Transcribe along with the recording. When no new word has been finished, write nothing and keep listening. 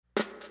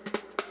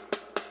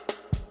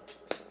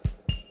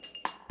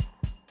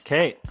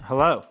Kate,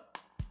 hello.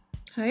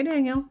 Hi,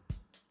 Daniel.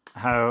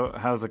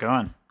 How's it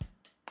going?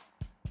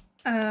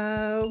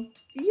 Uh,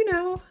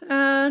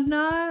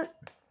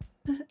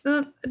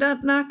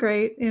 not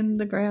great in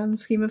the grand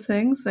scheme of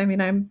things. I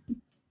mean, I'm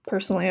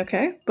personally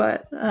okay,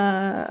 but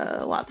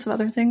lots of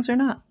other things are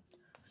not.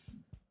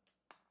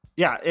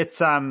 Yeah,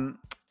 it's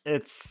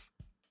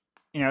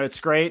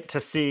great to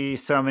see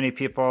so many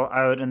people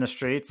out in the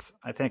streets,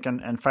 I think,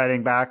 and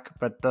fighting back.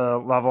 But the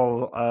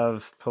level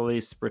of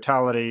police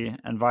brutality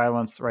and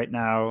violence right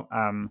now,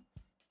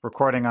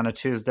 recording on a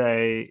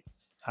Tuesday,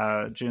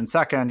 June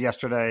 2nd,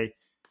 yesterday,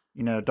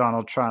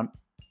 Donald Trump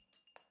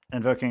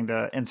invoking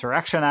the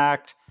Insurrection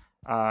Act,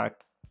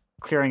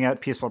 clearing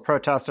out peaceful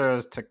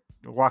protesters to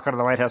walk out of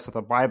the White House with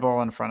a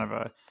Bible in front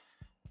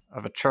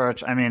of a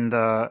church. I mean,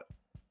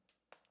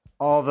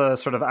 all the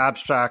sort of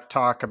abstract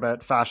talk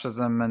about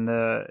fascism in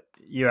the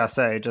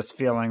USA just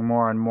feeling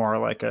more and more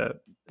like a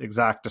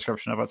exact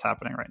description of what's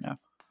happening right now.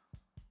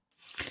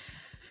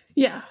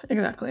 Yeah,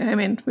 exactly. I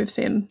mean, we've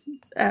seen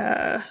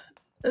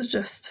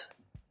just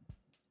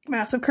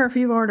massive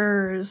curfew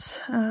orders.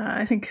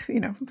 I think,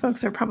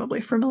 folks are probably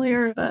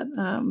familiar, but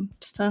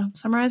just to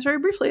summarize very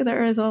briefly,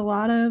 there is a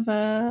lot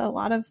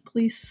of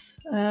police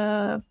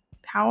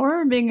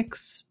power being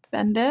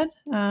expended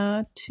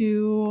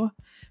to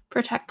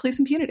protect police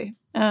impunity,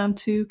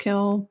 to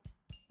kill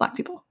Black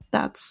people.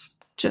 That's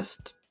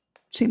just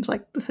seems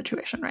like the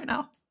situation right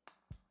now.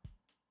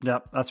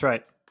 Yep, that's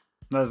right.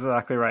 That's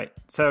exactly right.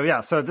 So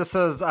this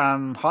is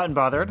Hot and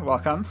Bothered.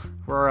 Welcome.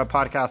 We're a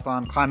podcast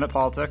on climate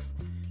politics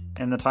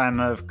in the time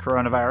of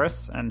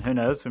coronavirus, and who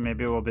knows,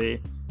 maybe we'll be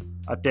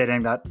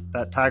updating that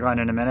tagline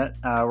in a minute.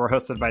 We're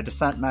hosted by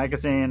Dissent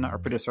Magazine. Our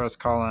producer is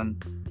Colin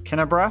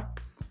Kinnebra.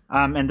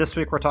 And this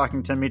week we're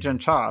talking to Mi-Jin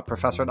Cha, a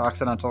professor at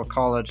Occidental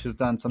College, who's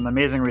done some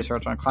amazing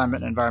research on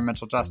climate and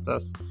environmental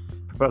justice,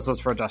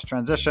 proposals for a just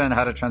transition,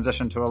 how to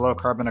transition to a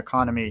low-carbon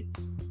economy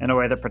in a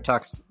way that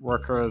protects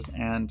workers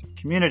and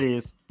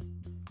communities.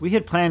 We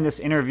had planned this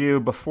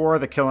interview before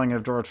the killing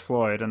of George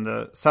Floyd and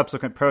the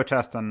subsequent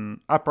protest and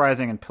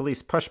uprising and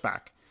police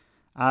pushback.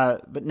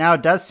 But now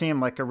it does seem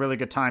like a really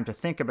good time to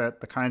think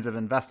about the kinds of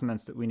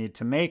investments that we need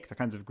to make, the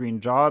kinds of green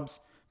jobs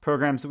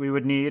programs that we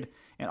would need,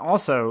 and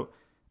also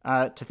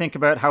to think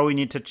about how we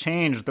need to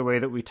change the way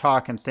that we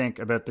talk and think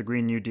about the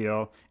Green New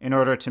Deal in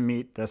order to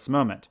meet this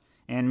moment.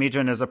 And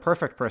Mi-Jin is a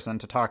perfect person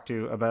to talk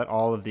to about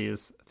all of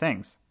these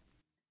things.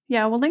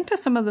 Yeah, we'll link to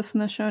some of this in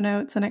the show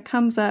notes, and it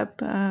comes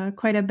up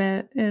quite a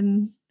bit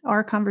in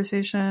our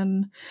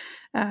conversation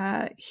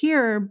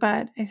here.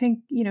 But I think,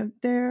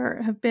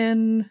 there have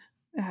been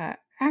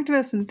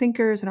activists and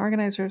thinkers and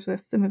organizers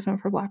with the Movement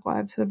for Black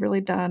Lives who have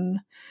really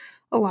done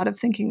a lot of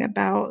thinking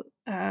about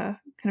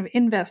kind of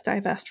invest,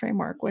 divest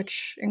framework,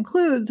 which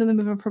includes in the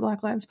Movement for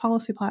Black Lives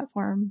policy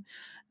platform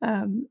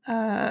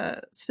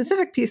a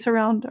specific piece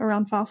around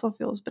fossil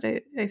fuels. But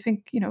I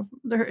think,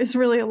 there is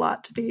really a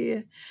lot to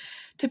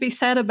be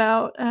said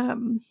about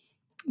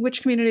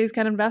which communities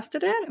get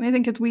invested in. And I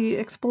think as we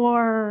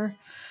explore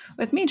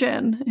with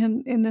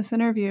Mi-Jin in this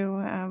interview,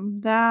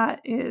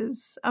 that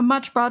is a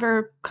much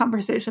broader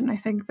conversation, I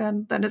think,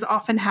 than is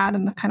often had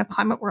in the kind of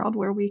climate world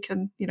where we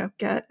can,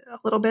 get a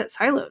little bit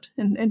siloed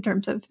in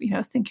terms of,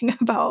 thinking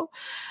about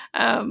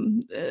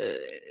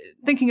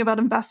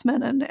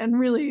investment and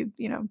really,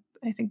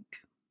 I think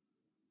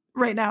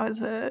right now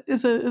is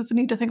a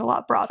need to think a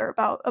lot broader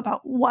about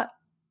what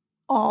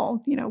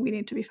all, we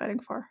need to be fighting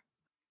for.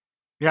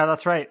 Yeah,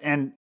 that's right.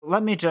 And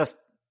let me just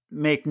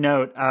make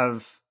note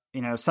of,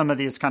 some of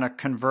these kind of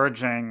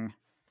converging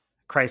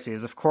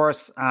crises. Of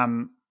course,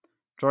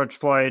 George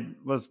Floyd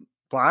was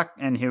Black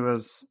and he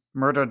was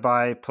murdered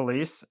by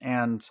police.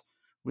 And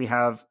we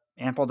have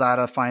ample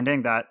data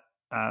finding that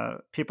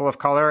people of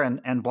color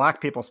and Black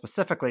people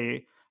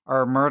specifically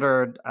are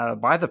murdered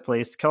by the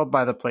police, killed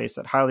by the police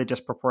at highly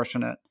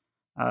disproportionate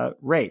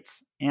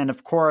rates. And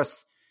of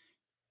course,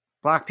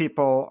 Black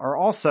people are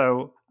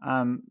also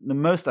the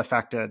most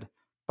affected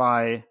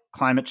by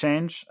climate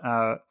change,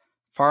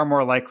 far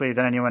more likely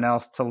than anyone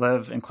else to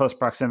live in close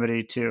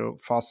proximity to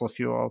fossil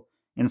fuel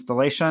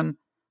installation.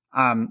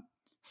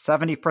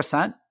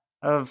 70%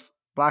 of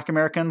Black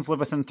Americans live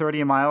within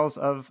 30 miles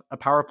of a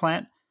power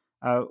plant.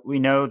 We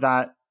know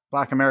that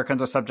Black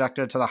Americans are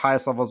subjected to the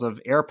highest levels of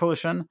air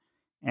pollution,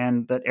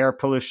 and that air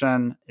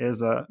pollution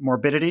is a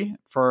morbidity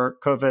for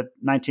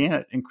COVID-19.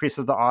 It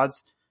increases the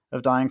odds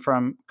of dying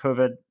from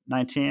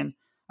COVID-19.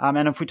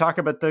 And if we talk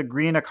about the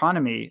green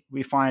economy,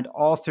 we find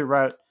all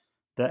throughout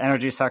the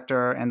energy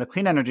sector and the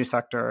clean energy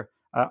sector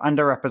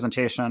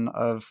underrepresentation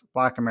of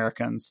Black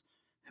Americans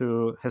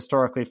who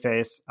historically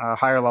face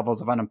higher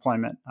levels of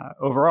unemployment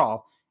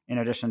overall, in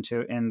addition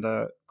to in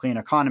the clean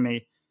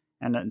economy.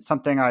 And it's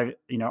something I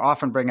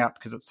often bring up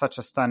because it's such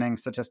a stunning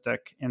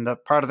statistic. In the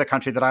part of the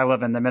country that I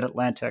live in, the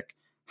Mid-Atlantic,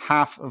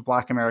 half of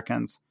Black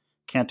Americans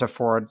can't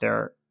afford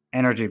their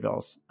energy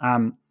bills.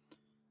 Now,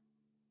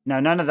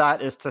 none of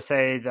that is to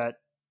say that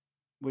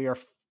we are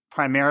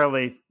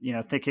primarily,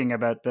 thinking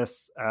about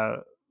this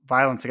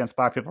violence against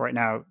Black people right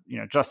now,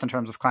 just in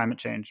terms of climate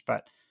change,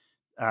 but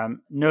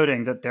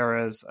noting that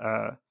there is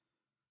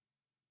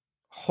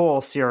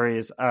whole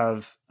series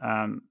of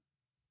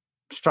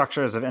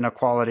structures of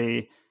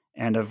inequality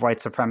and of white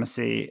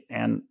supremacy,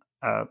 and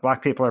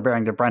Black people are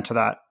bearing the brunt of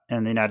that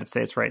in the United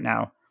States right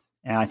now.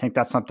 And I think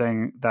that's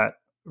something that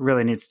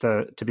really needs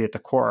to be at the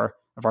core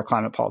of our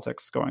climate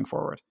politics going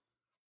forward.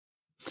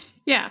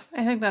 Yeah,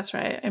 I think that's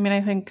right. I mean,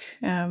 I think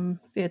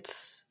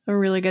it's a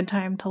really good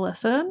time to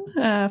listen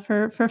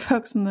for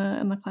folks in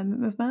the climate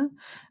movement,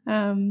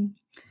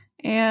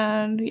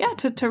 and yeah,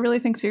 to really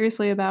think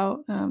seriously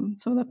about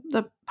some of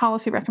the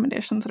policy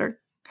recommendations that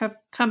have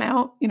come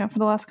out, for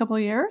the last couple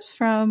of years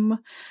from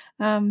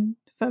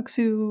folks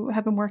who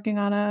have been working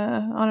on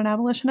an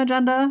abolition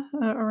agenda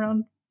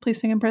around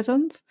policing in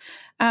prisons,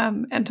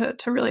 and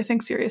to really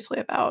think seriously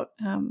about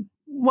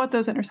what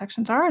those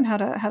intersections are and how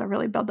to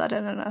really build that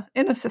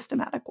in a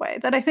systematic way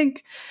that I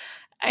think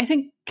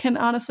can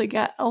honestly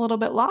get a little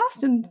bit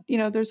lost. And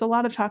there's a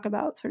lot of talk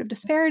about sort of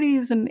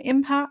disparities and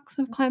impacts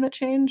of climate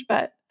change,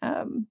 but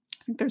I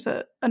think there's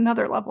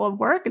another level of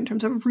work in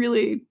terms of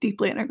really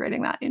deeply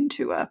integrating that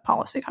into a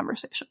policy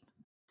conversation.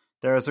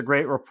 There's a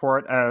great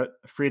report out,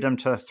 Freedom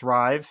to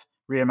Thrive,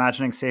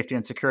 Reimagining Safety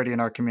and Security in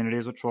Our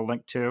Communities, which we'll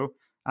link to,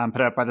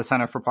 put out by the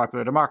Center for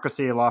Popular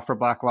Democracy, Law for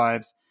Black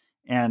Lives,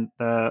 and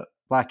the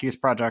Black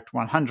Youth Project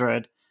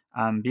 100,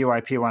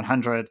 BYP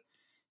 100.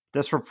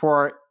 This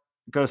report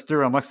goes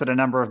through and looks at a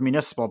number of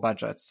municipal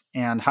budgets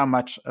and how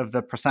much of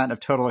the percent of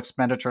total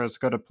expenditures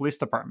go to police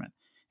department.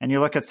 And you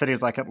look at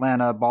cities like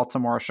Atlanta,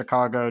 Baltimore,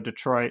 Chicago,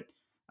 Detroit,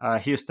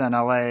 Houston,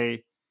 LA,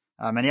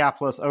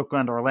 Minneapolis,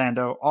 Oakland,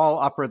 Orlando, all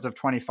upwards of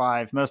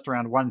 25, most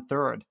around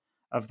 1/3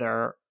 of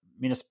their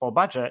municipal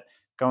budget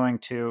going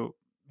to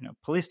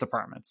police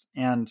departments.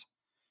 And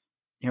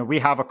we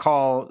have a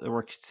call that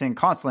we're seeing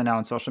constantly now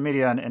on social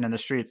media and in the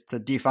streets to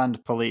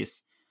defund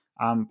police.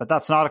 But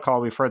that's not a call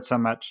we've heard so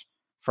much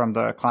from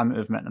the climate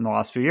movement in the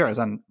last few years.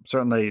 And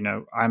certainly,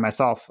 I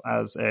myself,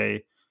 as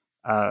a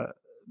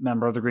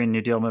member of the Green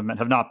New Deal movement,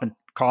 have not been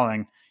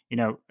calling,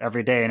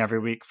 every day and every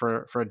week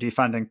for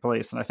defunding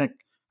police. And I think,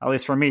 at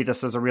least for me,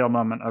 this is a real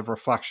moment of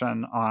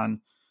reflection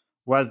on,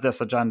 was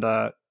this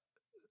agenda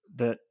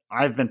that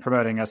I've been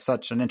promoting as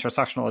such an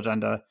intersectional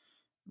agenda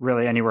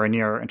really anywhere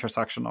near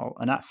intersectional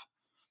enough?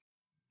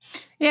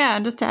 Yeah,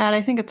 and just to add,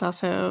 I think it's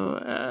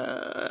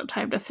also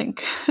time to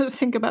think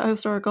about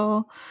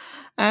historical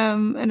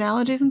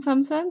analogies in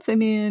some sense. I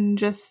mean,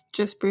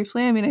 just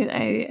briefly. I mean,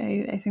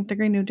 I think the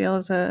Green New Deal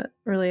is a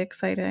really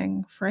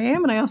exciting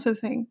frame, and I also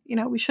think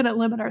we shouldn't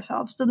limit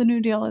ourselves to the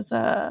New Deal as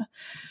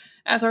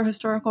our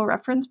historical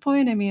reference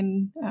point. I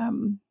mean,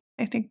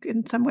 I think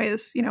in some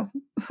ways,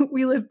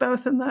 we live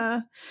both in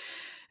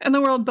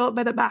the world built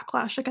by the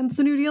backlash against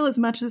the New Deal as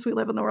much as we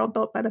live in the world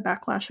built by the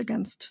backlash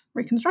against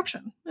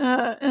Reconstruction,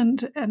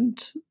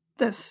 and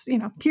this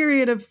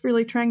period of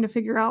really trying to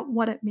figure out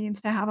what it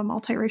means to have a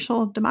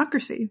multiracial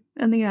democracy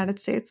in the United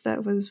States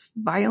that was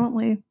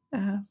violently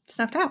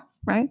snuffed out,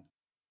 right?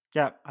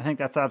 Yeah, I think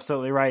that's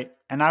absolutely right.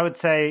 And I would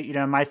say,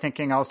 my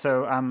thinking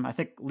also, I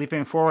think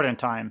leaping forward in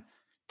time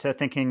to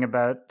thinking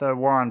about the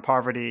war on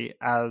poverty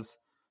as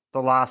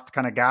the last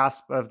kind of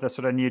gasp of the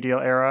sort of New Deal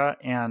era.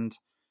 And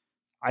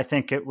I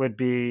think it would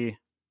be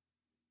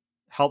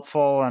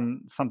helpful,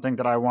 and something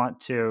that I want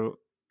to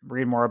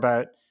read more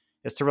about,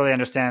 is to really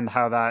understand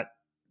how that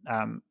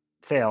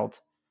failed,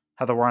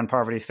 how the war on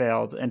poverty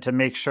failed, and to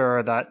make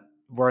sure that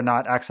we're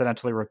not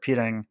accidentally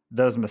repeating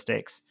those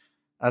mistakes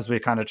as we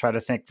kind of try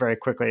to think very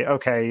quickly,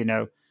 okay,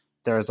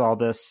 there's all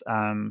this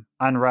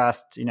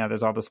unrest,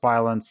 there's all this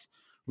violence.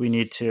 We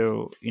need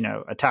to,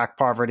 attack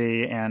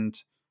poverty, and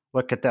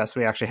look at this.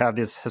 We actually have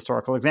these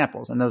historical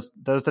examples, and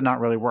those did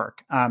not really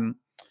work.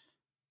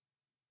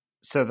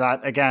 So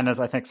that, again, is,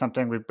 I think,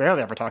 something we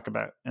barely ever talk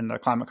about in the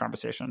climate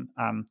conversation,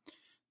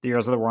 the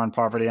years of the war on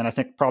poverty. And I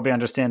think probably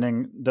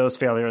understanding those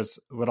failures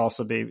would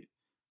also be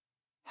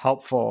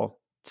helpful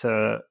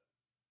to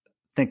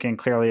thinking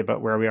clearly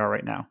about where we are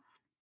right now.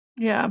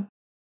 Yeah.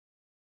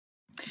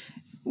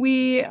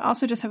 We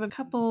also just have a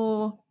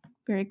couple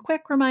very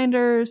quick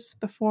reminders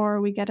before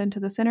we get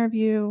into this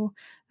interview.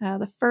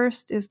 The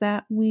first is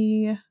that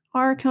we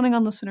are counting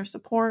on listener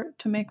support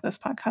to make this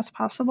podcast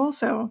possible.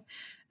 So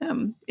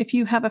if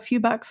you have a few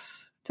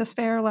bucks to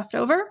spare left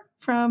over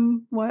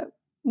from what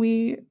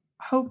we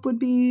hope would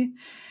be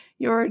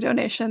your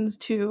donations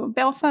to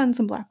bail funds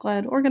and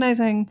Black-led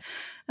organizing,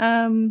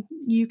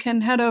 you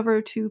can head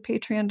over to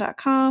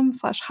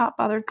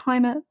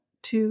patreon.com/hotbotheredclimate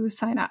to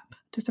sign up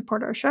to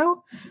support our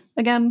show.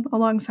 Again,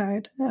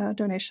 alongside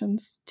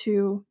donations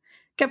to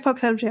get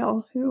folks out of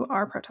jail who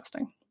are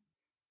protesting.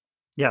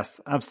 Yes,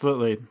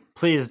 absolutely.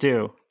 Please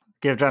do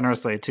give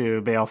generously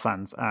to bail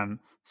funds.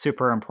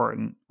 Super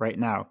important right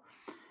now.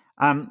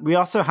 We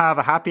also have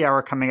a happy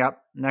hour coming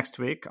up next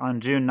week on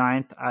June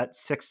 9th at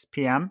 6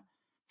 p.m.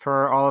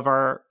 for all of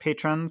our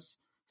patrons.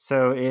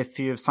 So if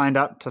you've signed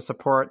up to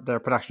support the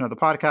production of the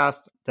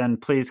podcast, then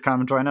please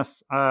come join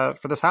us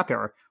for this happy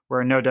hour,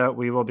 where no doubt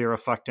we will be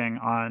reflecting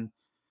on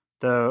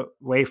the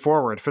way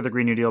forward for the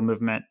Green New Deal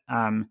movement,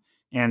 and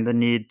the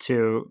need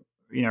to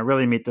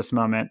really meet this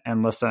moment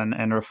and listen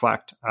and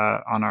reflect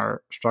on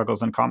our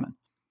struggles in common.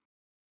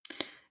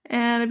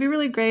 And it'd be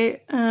really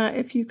great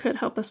if you could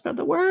help us spread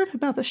the word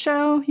about the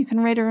show. You can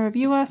rate and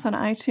review us on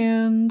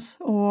iTunes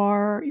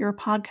or your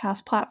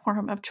podcast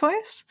platform of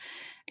choice.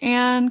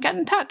 And get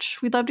in touch.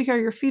 We'd love to hear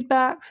your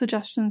feedback,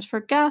 suggestions for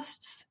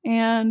guests,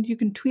 and you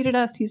can tweet at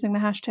us using the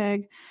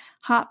hashtag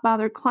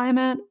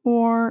HotBotheredClimate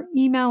or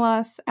email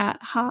us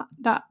at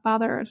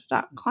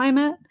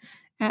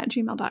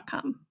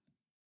hot.bothered.climate@gmail.com.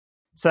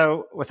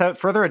 So without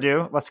further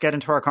ado, let's get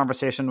into our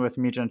conversation with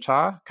Mi-Jin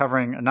Cha,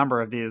 covering a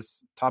number of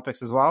these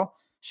topics as well.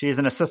 She is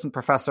an assistant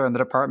professor in the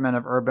Department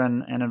of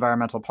Urban and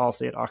Environmental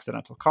Policy at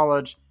Occidental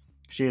College.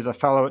 She is a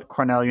fellow at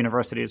Cornell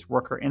University's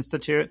Worker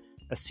Institute,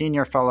 a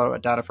senior fellow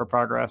at Data for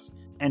Progress,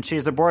 and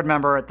she's a board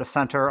member at the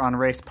Center on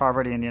Race,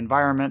 Poverty, and the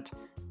Environment,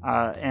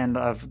 and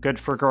of Good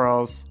for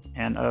Girls,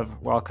 and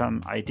of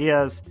Welcome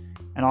Ideas.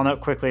 And I'll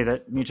note quickly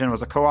that Mi-Jin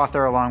was a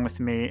co-author along with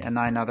me and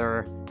 9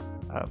 other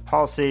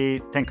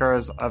policy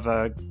thinkers of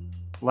a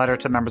letter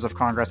to members of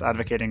Congress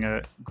advocating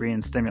a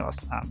green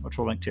stimulus, which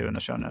we'll link to in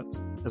the show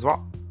notes as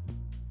well.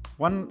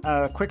 One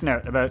quick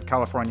note about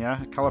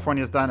California.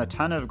 California's done a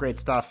ton of great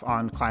stuff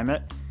on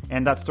climate,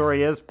 and that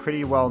story is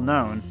pretty well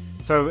known.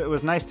 So it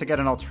was nice to get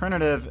an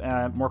alternative,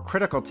 more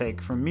critical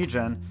take from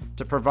Mi-Jin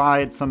to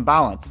provide some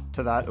balance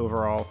to that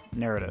overall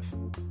narrative.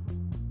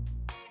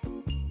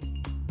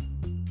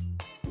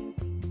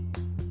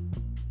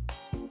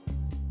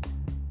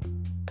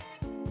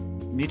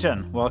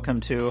 Mi-Jin, welcome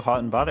to Hot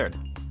and Bothered.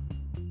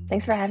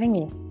 Thanks for having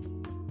me.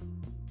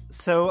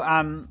 So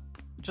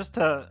just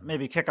to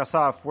maybe kick us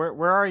off,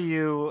 where are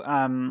you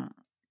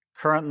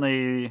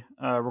currently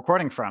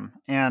recording from?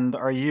 And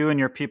are you and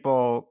your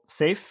people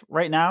safe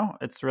right now?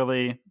 It's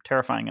really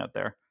terrifying out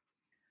there.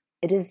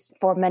 It is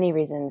for many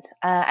reasons.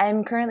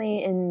 I'm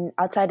currently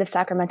outside of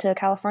Sacramento,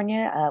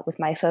 California, with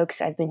my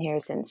folks. I've been here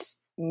since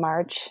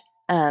March,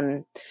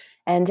 and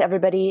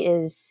everybody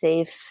is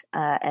safe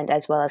and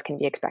as well as can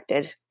be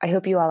expected. I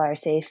hope you all are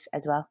safe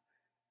as well.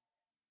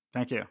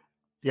 Thank you.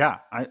 Yeah,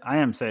 I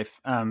am safe,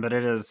 but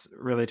it is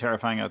really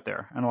terrifying out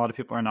there, and a lot of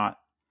people are not.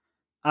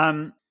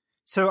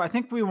 So I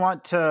think we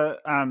want to,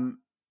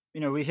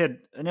 we had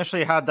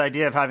initially had the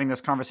idea of having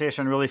this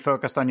conversation really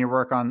focused on your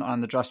work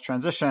on the just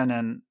transition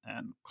and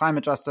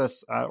climate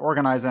justice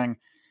organizing.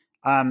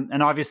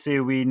 And obviously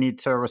we need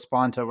to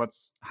respond to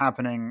what's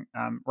happening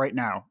right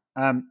now.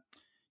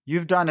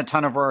 You've done a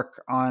ton of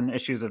work on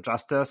issues of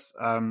justice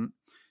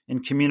in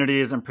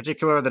communities in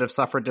particular that have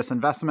suffered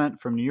disinvestment,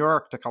 from New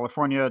York to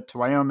California to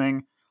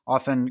Wyoming,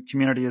 often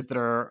communities that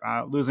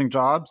are losing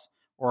jobs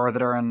or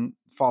that are in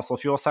fossil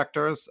fuel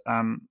sectors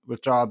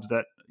with jobs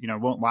that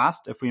won't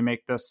last if we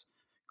make this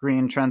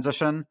green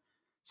transition.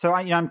 So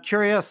I'm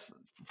curious,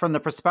 from the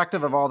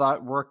perspective of all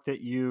that work that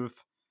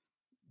you've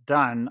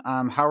done,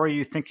 how are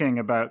you thinking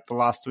about the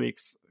last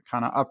week's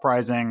kind of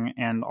uprising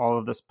and all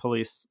of this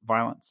police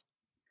violence?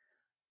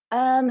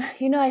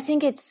 I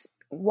think it's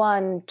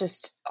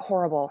just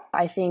horrible.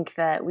 I think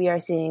that we are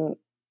seeing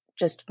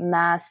just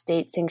mass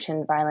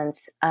state-sanctioned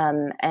violence,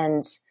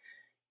 and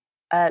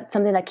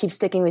something that keeps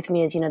sticking with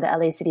me is, the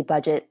LA city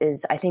budget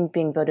is, I think,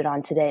 being voted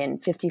on today,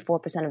 and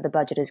 54% of the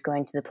budget is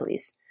going to the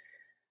police.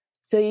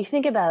 So you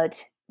think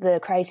about the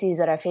crises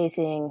that are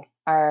facing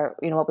are,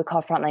 what we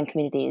call frontline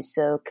communities.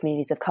 So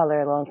communities of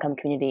color, low-income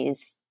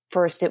communities.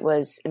 First, it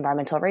was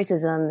environmental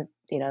racism,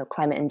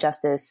 climate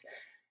injustice.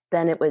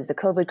 Then it was the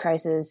COVID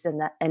crisis,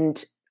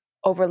 and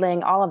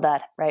overlaying all of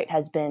that, right,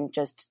 has been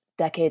just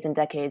decades and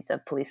decades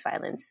of police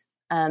violence.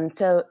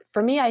 So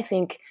for me, I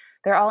think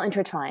they're all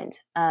intertwined.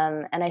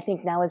 And I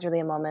think now is really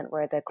a moment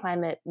where the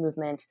climate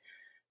movement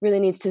really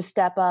needs to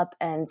step up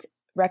and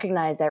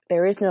recognize that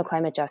there is no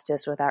climate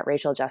justice without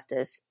racial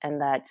justice,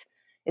 and that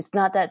it's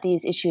not that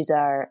these issues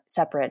are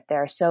separate.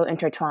 They're so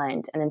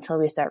intertwined. And until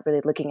we start really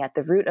looking at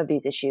the root of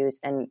these issues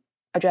and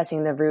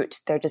addressing the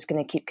root, they're just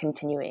going to keep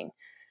continuing.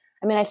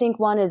 I mean, I think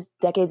one is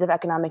decades of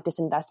economic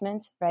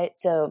disinvestment, right?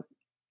 So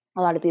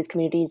a lot of these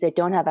communities, they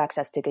don't have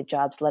access to good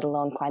jobs, let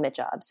alone climate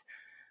jobs.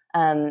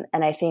 And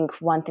I think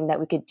one thing that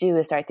we could do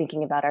is start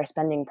thinking about our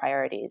spending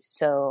priorities.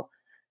 So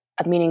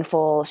a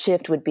meaningful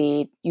shift would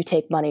be you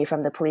take money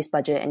from the police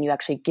budget and you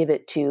actually give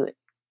it to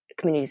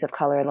communities of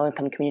color and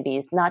low-income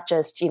communities, not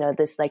just,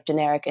 this like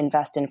generic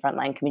invest in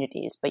frontline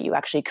communities, but you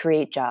actually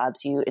create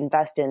jobs, you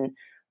invest in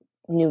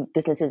new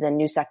businesses and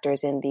new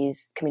sectors in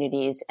these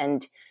communities,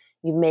 and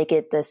you make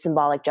it the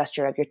symbolic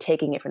gesture of you're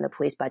taking it from the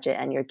police budget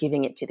and you're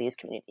giving it to these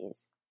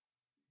communities.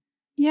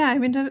 Yeah, I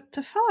mean,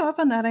 to follow up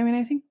on that, I mean,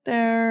 I think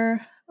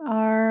there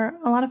are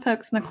a lot of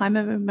folks in the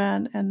climate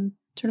movement and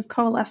sort of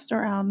coalesced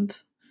around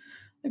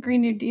the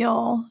Green New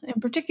Deal in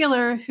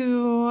particular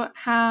who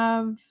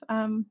have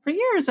for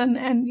years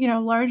and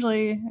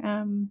largely,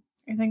 I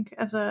think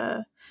as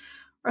a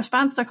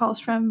response to calls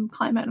from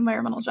climate and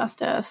environmental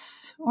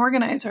justice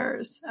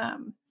organizers,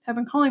 have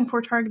been calling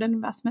for targeted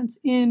investments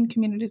in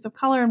communities of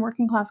color and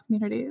working class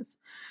communities,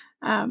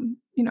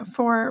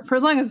 for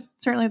as long as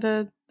certainly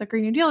the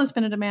Green New Deal has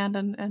been a demand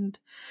and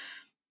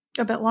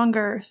a bit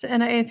longer.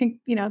 And I think,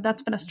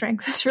 that's been a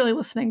strength, is really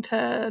listening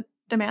to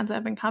demands that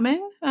have been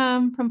coming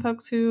from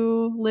folks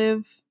who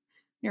live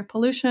near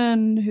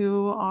pollution,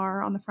 who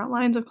are on the front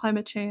lines of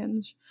climate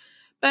change.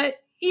 But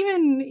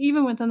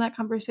even within that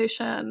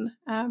conversation,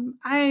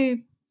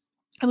 I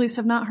at least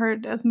have not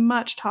heard as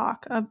much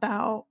talk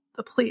about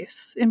the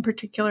police, in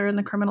particular in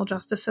the criminal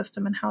justice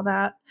system, and how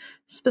that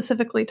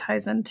specifically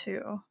ties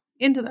into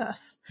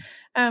this.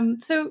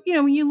 So,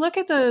 when you look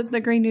at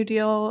the Green New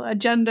Deal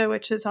agenda,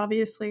 which is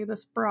obviously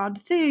this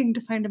broad thing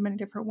defined in many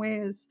different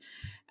ways,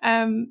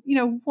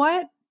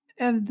 what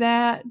of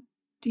that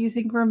do you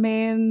think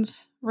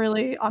remains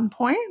really on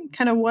point?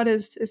 Kind of what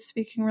is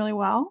speaking really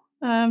well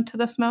to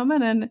this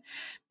moment? And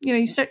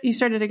you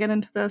started to get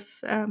into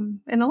this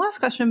in the last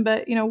question,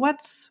 but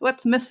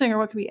what's missing or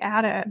what could be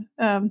added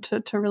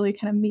to really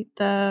kind of meet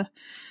the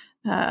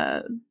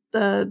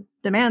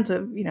demands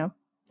of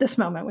this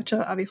moment, which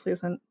obviously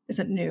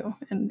isn't new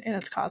in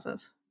its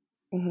causes.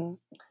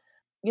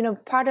 Mm-hmm.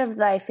 Part of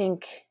the, I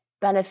think,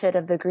 benefit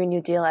of the Green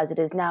New Deal as it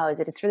is now is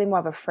that it's really more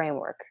of a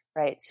framework,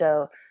 right?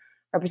 So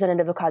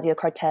Representative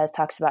Ocasio-Cortez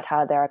talks about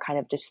how there are kind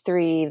of just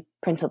three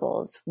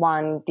principles: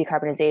 1,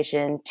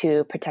 decarbonization;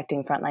 2,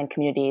 protecting frontline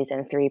communities;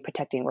 and 3,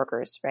 protecting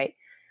workers, right?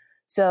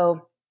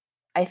 So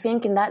I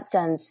think in that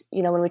sense,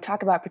 when we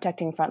talk about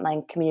protecting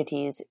frontline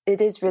communities,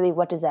 it is really,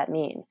 what does that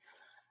mean?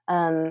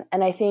 And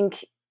I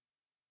think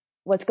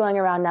what's going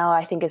around now,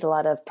 I think, is a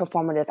lot of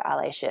performative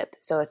allyship.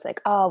 So it's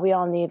like, oh, we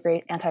all need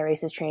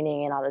anti-racist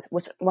training and all this,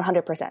 which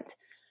 100%.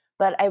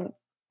 But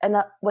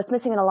what's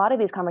missing in a lot of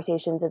these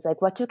conversations is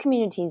like, what do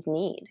communities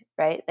need,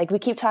 right? Like, we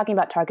keep talking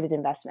about targeted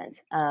investment,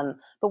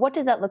 but what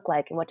does that look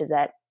like and what does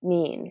that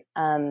mean?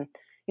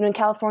 In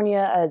California,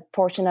 a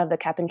portion of the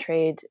cap and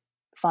trade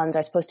funds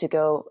are supposed to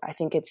go, I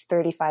think it's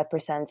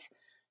 35%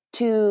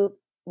 to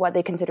what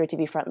they consider to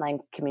be frontline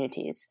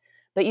communities.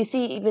 But you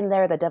see, even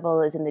there, the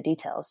devil is in the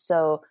details.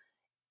 So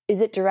is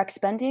it direct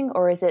spending,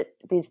 or is it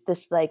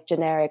this like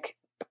generic,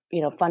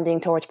 funding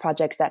towards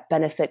projects that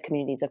benefit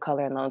communities of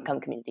color and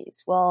low-income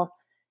communities? Well,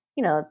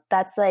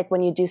 that's like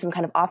when you do some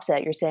kind of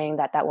offset, you're saying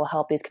that will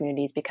help these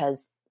communities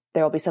because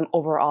there will be some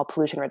overall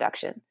pollution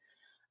reduction.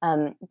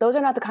 Those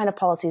are not the kind of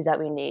policies that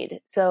we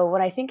need. So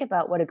when I think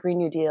about what a Green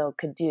New Deal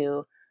could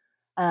do,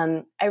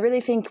 I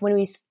really think when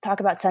we talk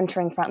about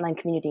centering frontline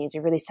communities, we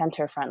really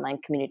center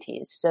frontline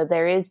communities. So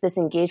there is this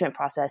engagement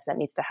process that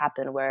needs to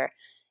happen where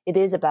it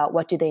is about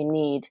what do they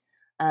need,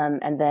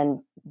 and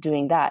then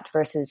doing that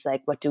versus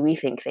like, what do we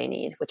think they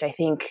need, which I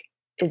think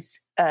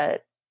is a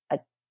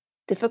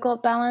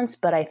difficult balance,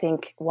 but I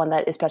think one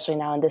that, especially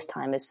now in this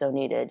time, is so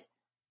needed.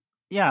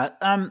 Yeah.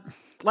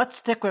 Let's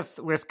stick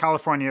with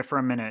California for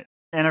a minute.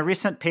 In a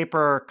recent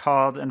paper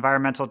called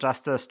Environmental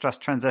Justice,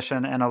 Just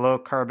Transition, and a Low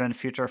Carbon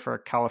Future for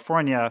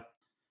California,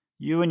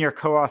 you and your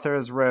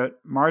co-authors wrote,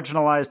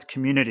 marginalized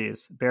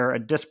communities bear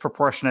a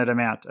disproportionate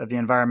amount of the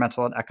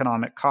environmental and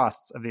economic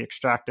costs of the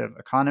extractive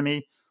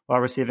economy while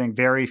receiving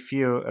very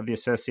few of the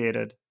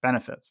associated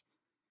benefits.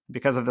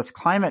 Because of this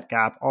climate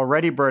gap,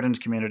 already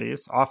burdened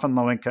communities, often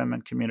low-income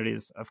and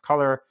communities of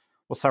color,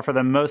 will suffer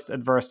the most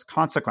adverse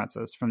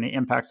consequences from the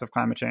impacts of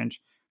climate change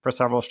for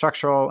several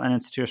structural and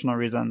institutional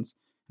reasons,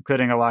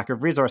 including a lack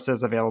of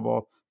resources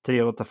available to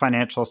deal with the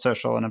financial,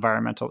 social, and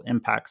environmental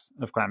impacts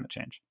of climate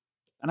change.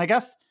 And I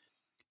guess,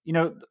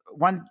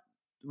 one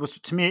was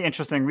to me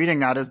interesting reading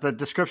that is the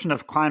description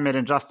of climate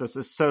injustice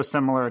is so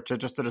similar to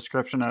just a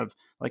description of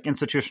like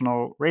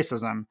institutional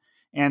racism.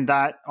 And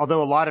that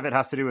although a lot of it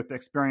has to do with the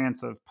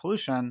experience of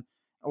pollution,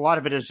 a lot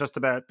of it is just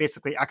about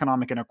basically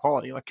economic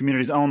inequality, like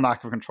communities' own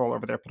lack of control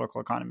over their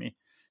political economy.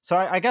 So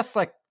I guess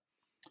like,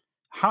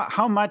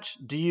 how much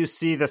do you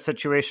see the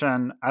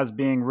situation as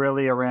being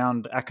really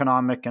around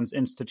economic and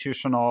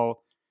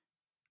institutional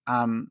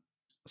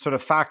sort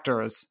of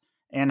factors?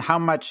 And how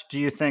much do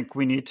you think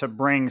we need to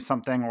bring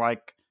something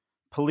like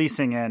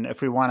policing in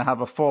if we want to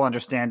have a full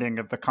understanding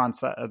of the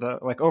concept of the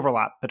like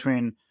overlap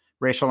between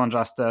racial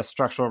injustice,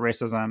 structural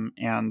racism,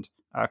 and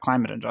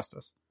climate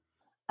injustice?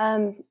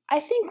 I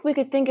think we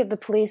could think of the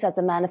police as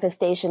a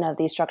manifestation of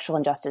these structural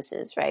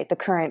injustices, right? The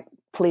current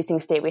policing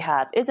state we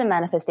have is a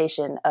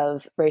manifestation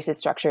of racist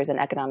structures and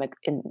economic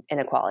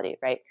inequality,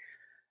 right?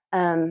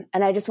 And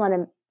I just want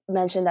to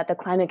mention that the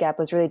climate gap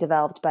was really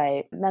developed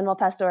by Manuel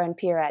Pastor and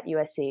Pierre at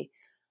USC.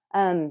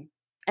 And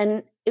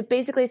it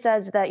basically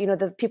says that,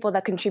 the people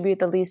that contribute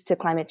the least to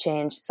climate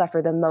change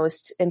suffer the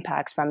most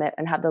impacts from it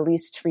and have the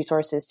least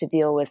resources to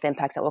deal with the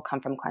impacts that will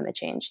come from climate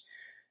change.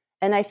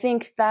 And I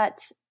think that,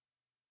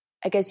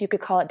 I guess you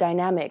could call it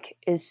dynamic,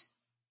 is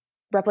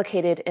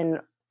replicated in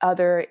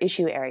other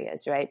issue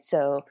areas, right?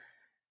 So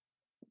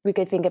we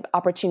could think of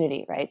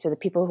opportunity, right? So the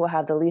people who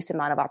have the least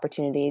amount of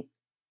opportunity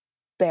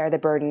bear the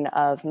burden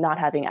of not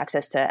having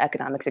access to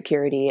economic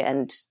security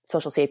and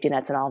social safety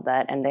nets and all of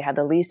that, and they have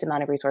the least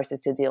amount of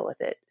resources to deal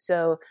with it.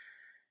 So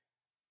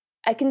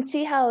I can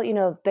see how,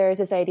 there's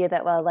this idea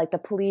that, well, like the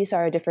police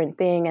are a different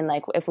thing. And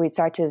like, if we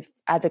start to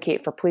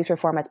advocate for police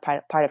reform as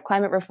part of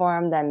climate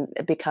reform, then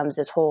it becomes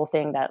this whole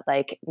thing that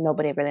like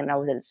nobody really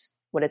knows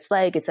what it's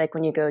like. It's like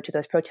when you go to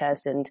those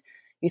protests and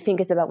you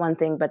think it's about one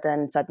thing, but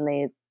then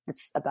suddenly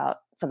it's about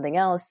something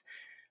else.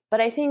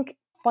 But I think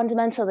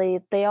fundamentally,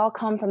 they all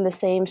come from the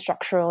same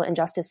structural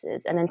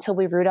injustices. And until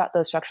we root out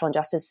those structural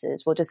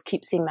injustices, we'll just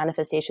keep seeing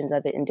manifestations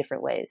of it in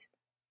different ways.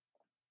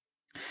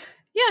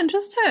 Yeah, and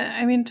just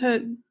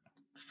to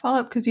follow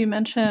up, because you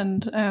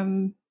mentioned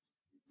the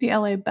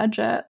LA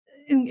budget.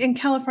 In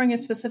California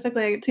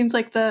specifically, it seems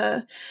like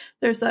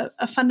there's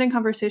a funding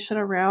conversation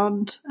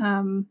around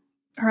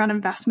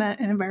investment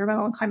in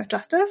environmental and climate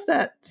justice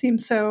that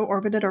seems so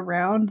orbited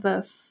around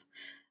this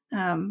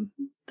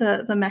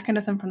the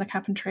mechanism from the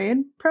cap and trade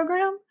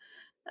program.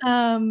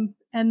 And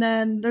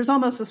then there's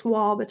almost this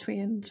wall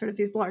between sort of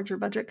these larger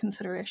budget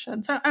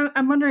considerations. So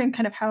I'm wondering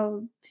kind of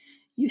how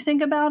you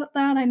think about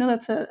that. I know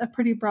that's a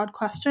pretty broad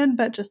question,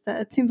 but just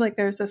that it seems like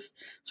there's this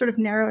sort of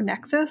narrow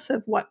nexus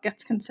of what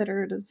gets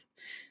considered as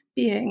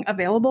being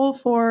available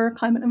for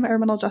climate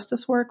environmental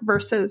justice work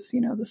versus,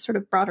 this sort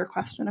of broader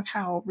question of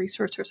how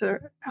resources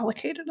are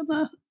allocated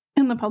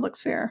in the public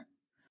sphere.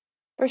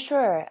 For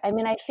sure. I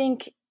mean, I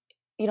think,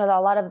 a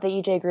lot of the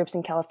EJ groups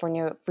in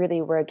California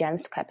really were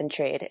against cap and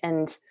trade.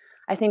 And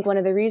I think one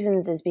of the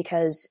reasons is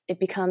because it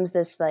becomes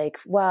this like,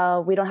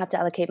 well, we don't have to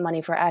allocate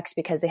money for X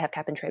because they have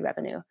cap and trade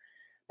revenue.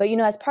 But,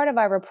 as part of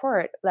our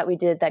report that we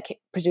did that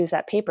produced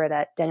that paper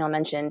that Daniel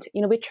mentioned,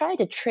 we tried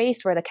to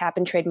trace where the cap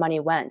and trade money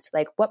went,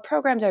 like what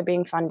programs are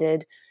being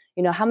funded,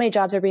 how many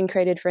jobs are being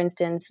created, for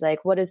instance,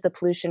 like what is the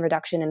pollution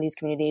reduction in these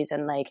communities?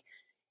 And like,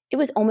 it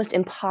was almost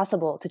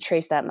impossible to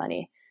trace that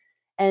money.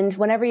 And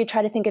whenever you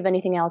try to think of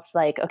anything else,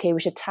 like, okay,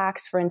 we should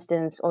tax, for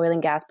instance, oil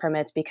and gas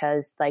permits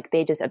because like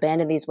they just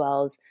abandon these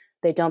wells,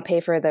 they don't pay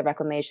for the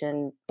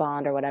reclamation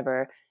bond or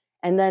whatever.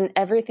 And then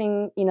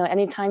everything,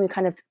 anytime you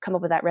kind of come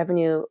up with that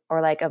revenue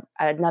or like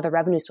another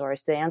revenue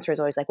source, the answer is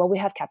always like, well, we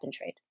have cap and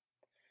trade.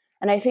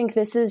 And I think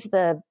this is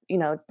the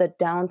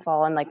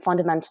downfall and like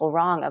fundamental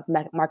wrong of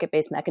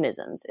market-based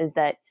mechanisms is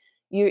that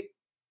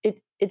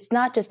it's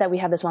not just that we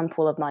have this one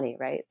pool of money,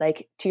 right?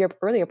 Like to your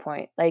earlier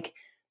point, like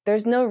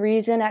there's no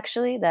reason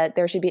actually that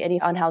there should be any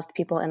unhoused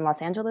people in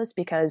Los Angeles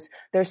because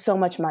there's so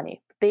much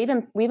money. We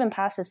even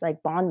passed this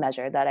like bond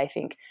measure that I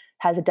think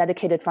has a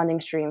dedicated funding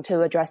stream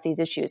to address these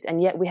issues.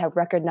 And yet we have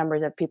record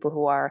numbers of people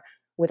who are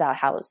without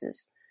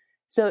houses.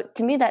 So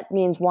to me, that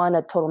means one,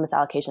 a total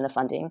misallocation of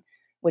funding,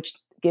 which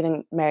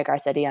given Mary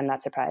Garcetti, I'm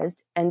not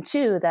surprised. And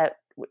two, that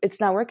it's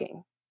not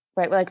working,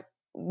 right? Like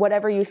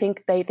whatever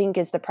they think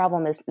is the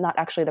problem is not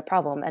actually the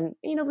problem. And,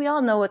 we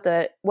all know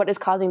what is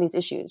causing these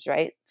issues,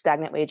 right?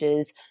 Stagnant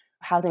wages,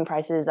 housing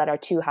prices that are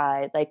too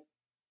high. Like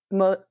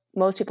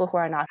most people who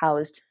are not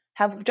housed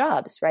have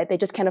jobs, right? They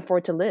just can't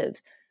afford to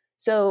live.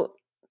 So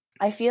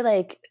I feel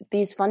like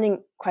these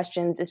funding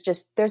questions is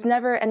just, there's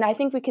never, and I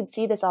think we could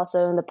see this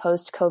also in the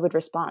post-COVID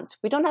response.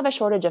 We don't have a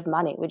shortage of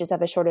money. We just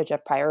have a shortage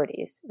of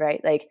priorities, right?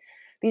 Like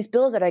these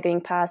bills that are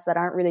getting passed that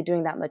aren't really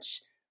doing that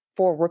much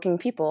for working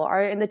people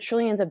are in the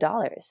trillions of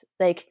dollars.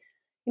 Like,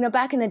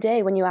 back in the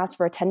day when you asked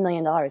for $10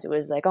 million, it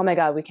was like, oh my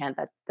God, we can't,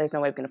 there's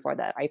no way we can afford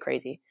that. Are you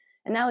crazy?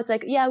 And now it's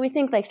like, yeah, we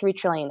think like 3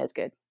 trillion is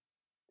good.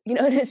 And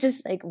it's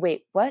just like,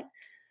 wait, what?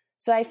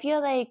 So I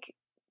feel like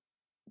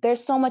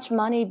there's so much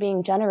money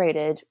being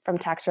generated from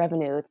tax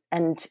revenue,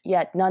 and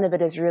yet none of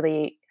it is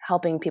really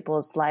helping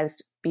people's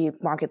lives be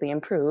markedly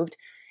improved.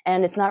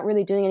 And it's not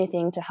really doing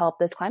anything to help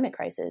this climate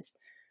crisis.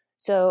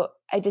 So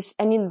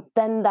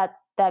then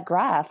that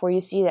graph where you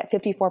see that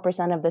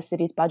 54% of the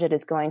city's budget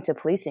is going to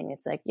policing,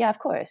 it's like, yeah, of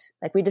course.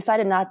 Like we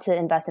decided not to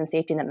invest in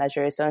safety net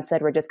measures. So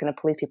instead we're just going to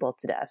police people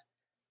to death.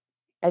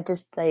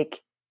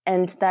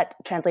 And that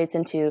translates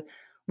into,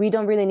 we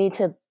don't really need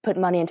to put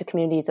money into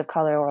communities of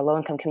color or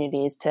low-income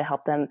communities to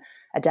help them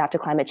adapt to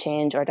climate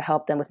change or to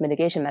help them with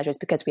mitigation measures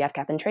because we have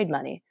cap and trade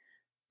money.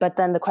 But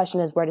then the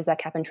question is, where does that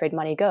cap and trade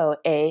money go?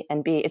 A,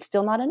 and B, it's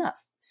still not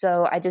enough.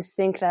 So I just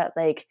think that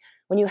like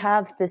when you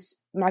have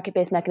this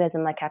market-based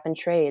mechanism like cap and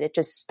trade, it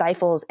just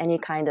stifles any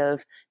kind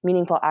of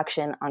meaningful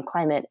action on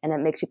climate, and it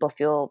makes people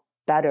feel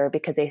better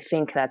because they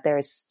think that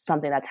there's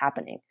something that's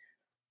happening.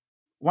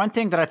 One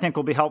thing that I think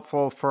will be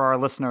helpful for our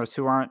listeners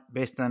who aren't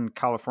based in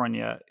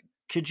California,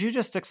 could you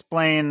just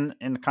explain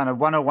in kind of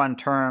 101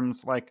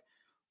 terms, like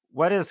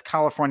what is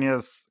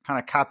California's kind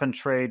of cap and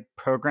trade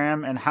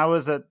program, and how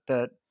is it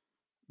that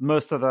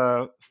most of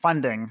the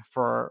funding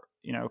for,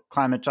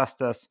 climate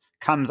justice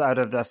comes out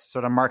of this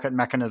sort of market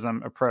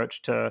mechanism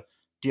approach to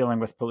dealing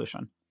with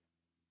pollution?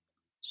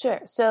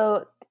 Sure.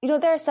 So,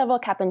 there are several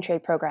cap and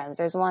trade programs.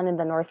 There's one in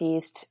the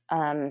Northeast.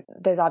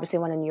 There's obviously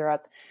one in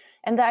Europe.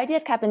 And the idea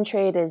of cap and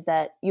trade is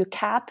that you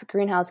cap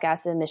greenhouse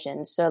gas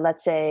emissions. So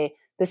let's say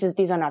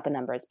these are not the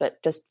numbers,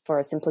 but just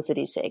for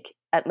simplicity's sake,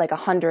 at like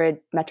 100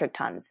 metric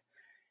tons.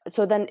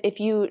 So then if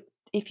you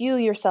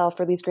yourself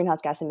release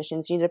greenhouse gas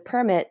emissions, you need a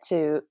permit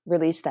to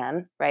release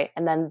them, right?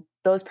 And then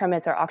those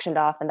permits are auctioned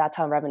off, and that's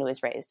how revenue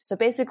is raised. So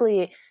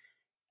basically,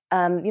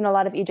 a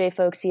lot of EJ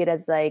folks see it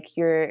as like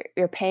you're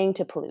paying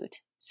to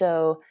pollute.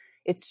 So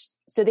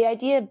the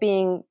idea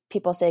being,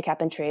 people say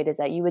cap and trade is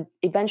that you would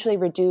eventually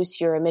reduce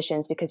your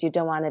emissions because you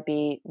don't want to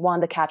be,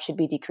 one, the cap should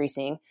be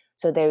decreasing.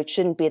 So there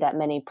shouldn't be that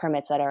many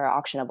permits that are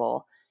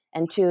auctionable.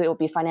 And two, it will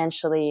be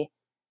financially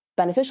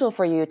beneficial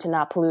for you to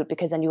not pollute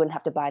because then you wouldn't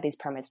have to buy these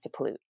permits to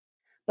pollute.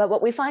 But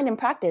what we find in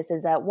practice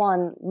is that,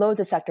 one, loads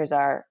of sectors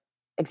are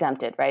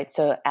exempted, right?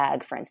 So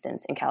ag, for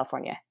instance, in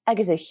California. Ag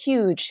is a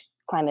huge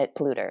climate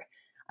polluter,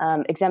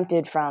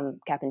 exempted from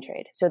cap and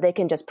trade. So they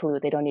can just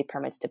pollute. They don't need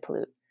permits to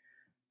pollute.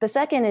 The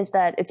second is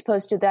that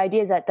the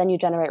idea is that then you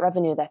generate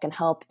revenue that can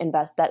help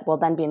invest, that will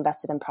then be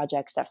invested in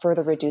projects that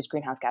further reduce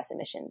greenhouse gas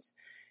emissions.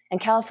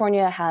 And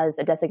California has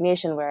a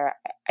designation where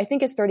I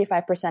think it's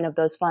 35% of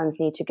those funds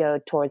need to go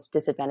towards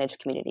disadvantaged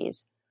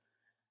communities.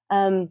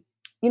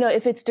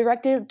 If it's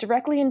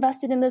directly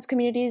invested in those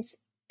communities,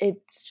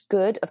 it's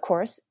good, of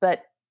course,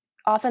 but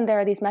often there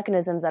are these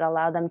mechanisms that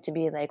allow them to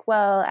be like,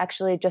 well,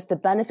 actually just the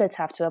benefits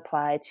have to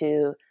apply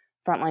to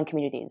frontline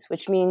communities,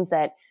 which means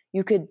that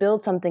you could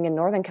build something in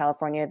Northern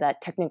California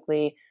that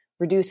technically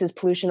reduces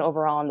pollution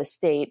overall in the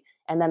state,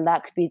 and then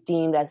that could be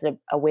deemed as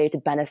a way to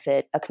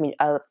benefit a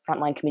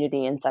frontline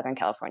community in Southern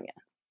California.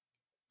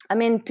 I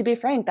mean, to be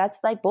frank, that's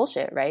like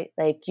bullshit, right?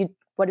 Like,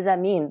 what does that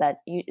mean?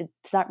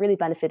 It's not really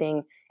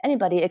benefiting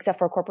anybody except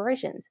for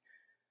corporations.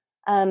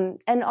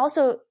 And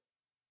also,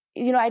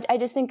 I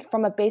just think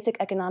from a basic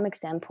economic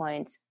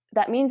standpoint,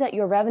 that means that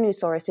your revenue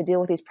source to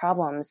deal with these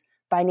problems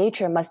by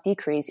nature must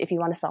decrease if you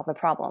want to solve the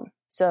problem.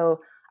 So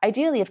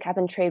ideally, if cap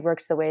and trade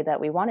works the way that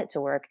we want it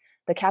to work,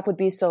 the cap would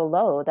be so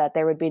low that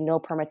there would be no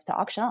permits to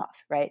auction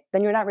off, right?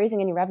 Then you're not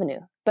raising any revenue.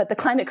 But the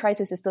climate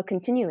crisis is still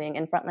continuing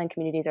and frontline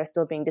communities are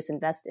still being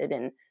disinvested.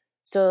 And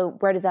so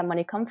where does that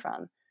money come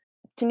from?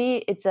 To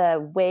me, it's a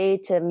way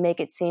to make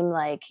it seem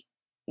like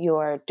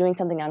you're doing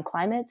something on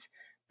climate,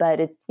 but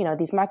it's,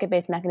 these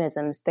market-based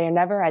mechanisms, they're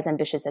never as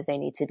ambitious as they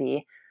need to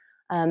be.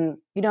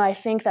 I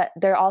think that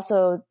there are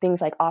also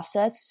things like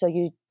offsets. So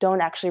you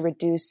don't actually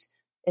reduce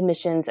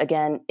emissions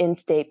again in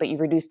state, but you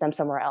reduce them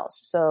somewhere else.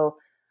 So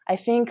I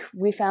think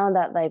we found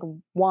that like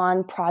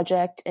one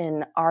project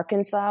in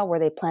Arkansas where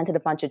they planted a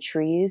bunch of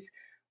trees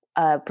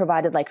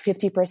provided like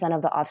 50%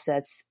 of the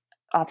offsets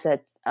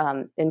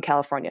in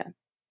California.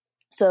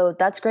 So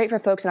that's great for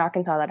folks in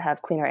Arkansas that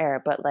have cleaner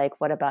air, but like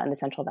what about in the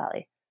Central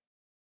Valley?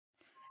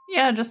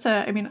 Yeah, just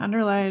to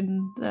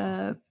underline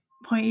the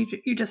point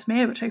you just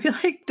made, which I feel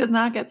like does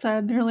not get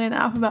said nearly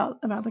enough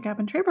about the cap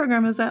and trade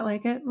program, is that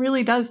like it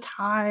really does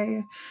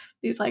tie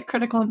these like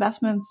critical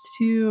investments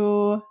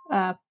to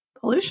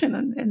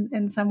pollution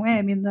in some way.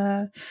 I mean,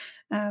 the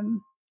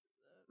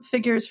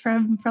figures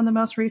from the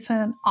most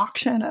recent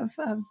auction of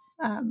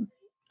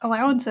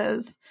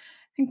allowances,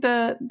 I think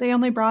they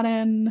only brought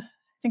in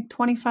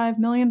 $25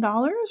 million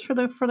for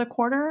the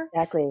quarter,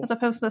 exactly, as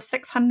opposed to the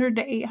 600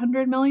 to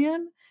 800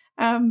 million.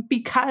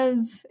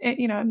 Because,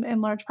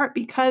 in large part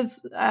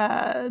because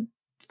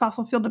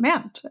fossil fuel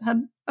demand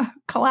had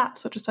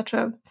collapsed, which is such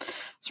a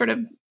sort of,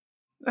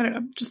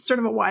 just sort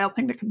of a wild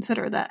thing to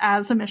consider, that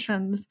as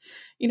emissions,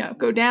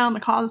 go down, the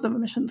causes of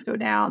emissions go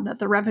down, that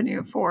the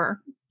revenue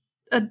for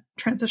a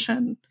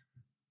transition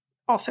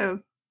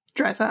also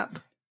dries up.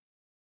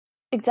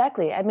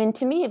 Exactly. I mean,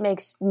 to me, it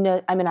makes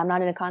I'm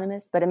not an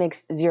economist, but it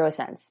makes zero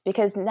sense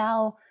because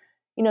now,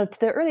 to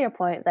the earlier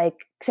point, like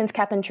since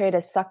cap and trade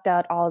has sucked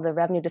out all the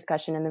revenue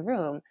discussion in the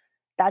room,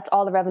 that's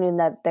all the revenue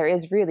that there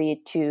is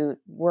really to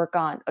work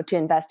on or to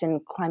invest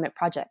in climate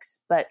projects.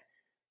 But,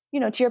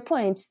 to your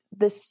point,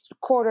 this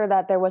quarter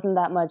that there wasn't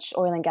that much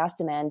oil and gas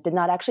demand did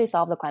not actually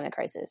solve the climate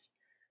crisis.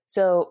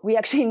 So we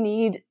actually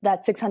need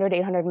that 600,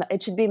 800,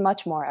 it should be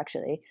much more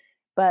actually.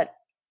 But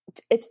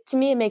to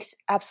me, it makes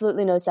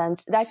absolutely no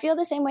sense. I feel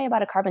the same way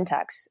about a carbon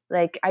tax.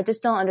 Like, I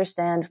just don't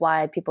understand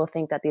why people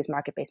think that these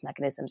market-based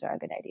mechanisms are a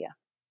good idea.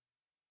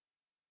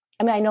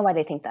 I mean, I know why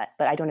they think that,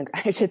 but I don't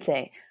agree, I should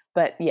say.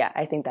 But yeah,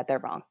 I think that they're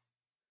wrong.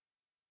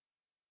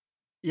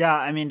 Yeah,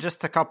 I mean,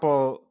 just a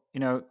couple,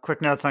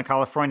 quick notes on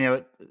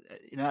California.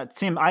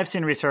 I've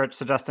seen research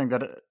suggesting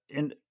that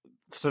in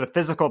sort of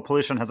physical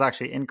pollution has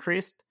actually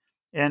increased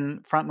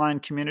in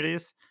frontline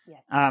communities.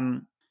 Yes.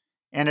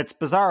 And it's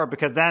bizarre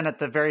because then at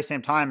the very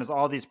same time as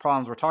all these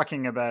problems we're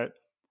talking about,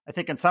 I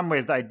think in some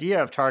ways the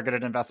idea of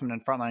targeted investment in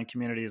frontline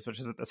communities, which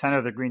is at the center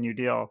of the Green New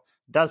Deal,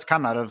 does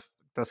come out of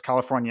this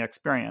California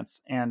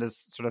experience and is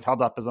sort of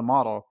held up as a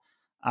model.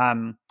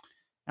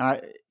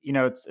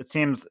 It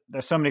seems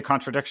there's so many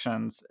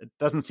contradictions. It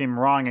doesn't seem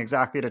wrong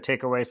exactly to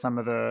take away some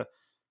of the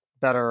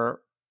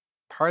better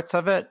parts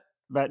of it,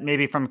 but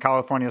maybe from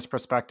California's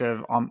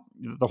perspective,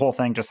 the whole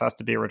thing just has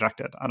to be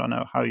rejected. I don't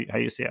know how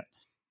you see it.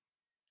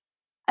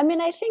 I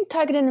mean, I think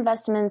targeted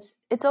investments,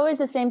 it's always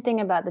the same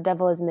thing about the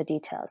devil is in the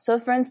details. So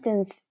for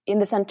instance, in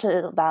the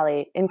Central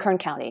Valley, in Kern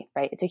County,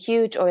 right, it's a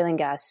huge oil and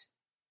gas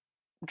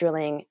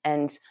drilling,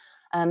 and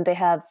they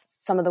have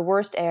some of the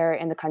worst air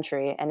in the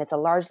country, and it's a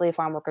largely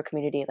farm worker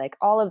community. Like,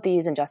 all of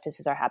these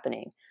injustices are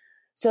happening.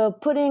 So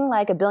putting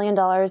like $1 billion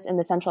in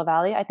the Central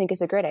Valley, I think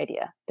is a great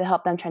idea to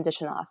help them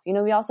transition off.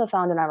 We also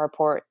found in our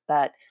report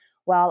that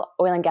while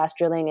oil and gas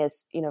drilling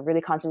is,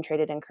 really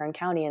concentrated in Kern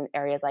County and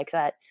areas like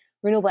that,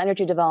 renewable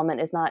energy development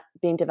is not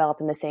being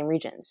developed in the same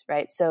regions,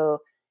 right? So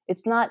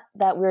it's not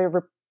that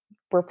we're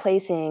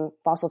replacing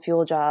fossil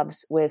fuel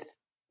jobs with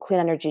clean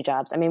energy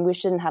jobs. I mean, we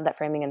shouldn't have that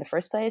framing in the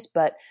first place,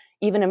 but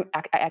even in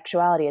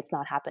actuality, it's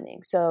not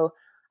happening. So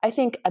I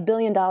think $1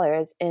 billion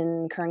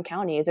in Kern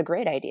County is a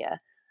great idea.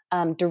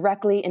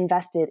 Directly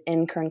invested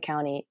in Kern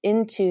County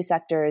into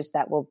sectors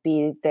that will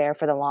be there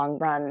for the long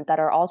run, that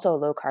are also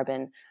low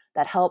carbon,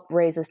 that help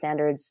raise the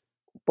standards,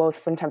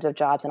 both in terms of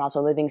jobs and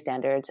also living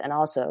standards, and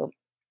also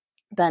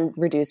then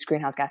reduce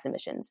greenhouse gas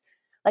emissions.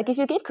 Like if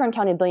you gave Kern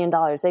County $1 billion,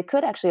 they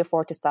could actually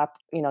afford to stop,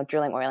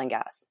 drilling oil and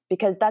gas,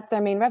 because that's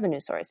their main revenue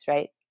source,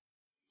 right?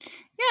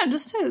 Yeah,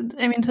 just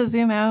to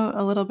zoom out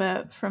a little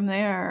bit from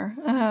there.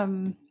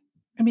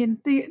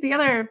 The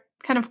other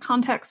kind of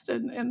context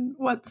and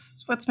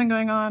what's been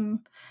going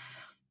on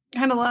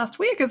kind of the last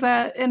week is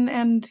that, and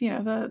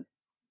the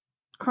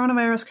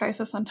coronavirus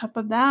crisis on top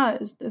of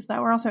that is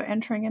that we're also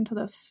entering into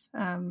this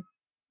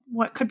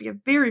what could be a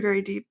very,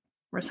 very deep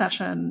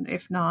recession,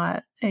 if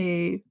not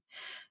a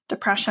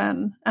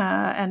depression,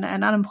 and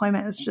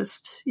unemployment is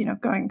just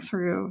going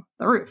through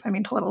the roof.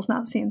 To levels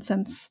not seen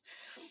since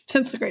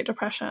the Great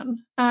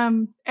Depression.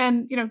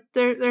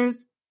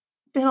 There's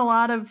been a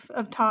lot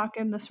of talk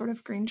in the sort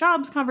of green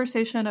jobs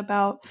conversation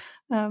about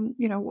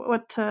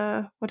what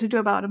to do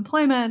about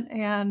employment,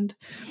 and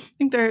I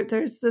think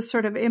there's this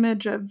sort of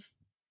image of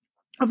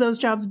those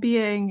jobs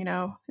being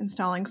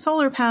installing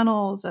solar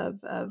panels, of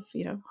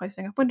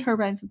hoisting up wind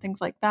turbines and things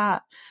like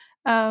that.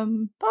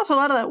 But also a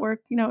lot of that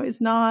work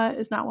is not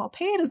well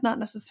paid, is not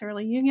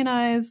necessarily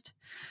unionized,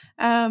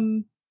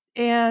 and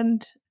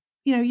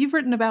you've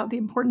written about the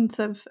importance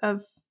of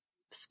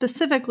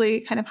specifically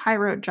kind of high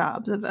road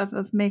jobs,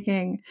 of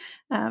making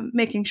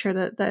sure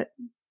that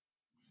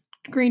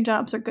green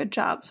jobs are good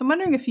jobs. So I'm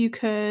wondering if you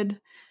could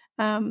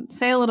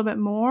say a little bit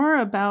more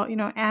about,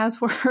 as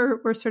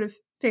we're sort of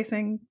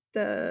facing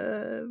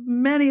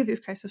many of these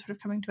crises sort of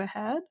coming to a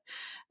head,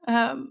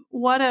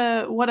 what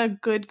a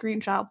good green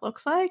job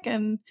looks like,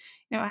 and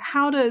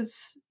how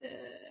does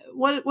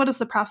what does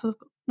the process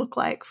look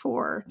like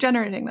for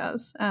generating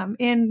those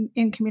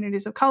in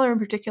communities of color in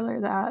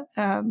particular that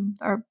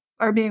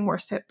are being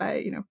worst hit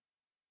by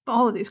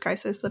all of these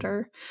crises that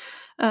are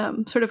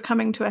sort of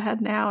coming to a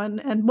head now,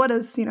 and what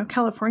does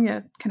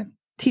California kind of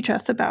teach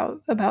us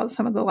about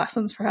some of the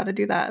lessons for how to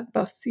do that,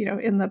 both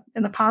in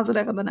the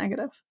positive and the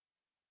negative?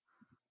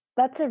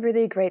 That's a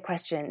really great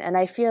question, and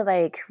I feel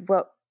like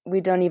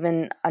we don't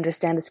even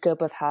understand the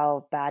scope of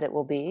how bad it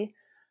will be.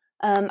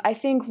 I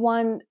think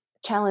one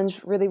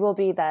challenge really will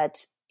be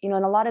that in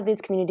a lot of these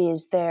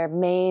communities, their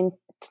main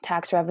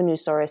tax revenue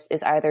source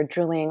is either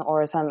drilling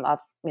or some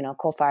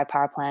coal-fired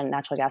power plant,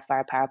 natural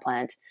gas-fired power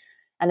plant.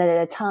 And at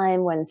a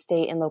time when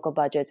state and local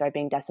budgets are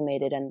being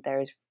decimated and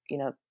there's,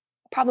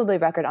 probably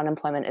record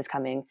unemployment is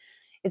coming,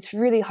 it's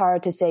really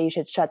hard to say you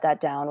should shut that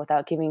down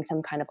without giving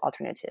some kind of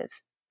alternative,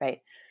 right?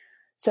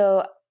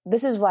 So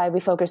this is why we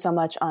focus so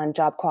much on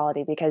job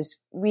quality, because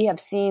we have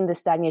seen the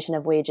stagnation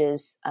of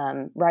wages,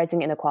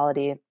 rising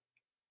inequality.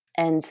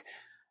 And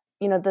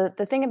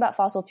the thing about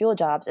fossil fuel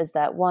jobs is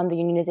that, one, the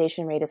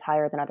unionization rate is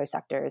higher than other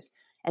sectors.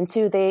 And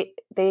two,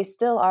 they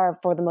still are,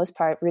 for the most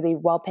part, really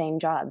well-paying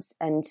jobs.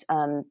 And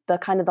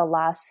the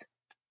last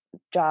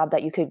job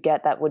that you could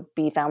get that would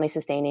be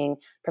family-sustaining,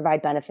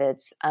 provide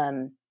benefits,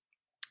 and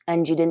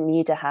you didn't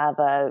need to have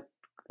a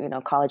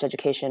college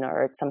education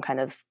or some kind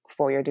of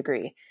 4-year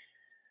degree.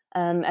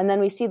 And then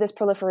we see this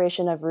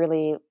proliferation of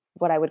really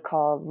what I would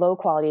call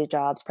low-quality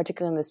jobs,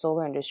 particularly in the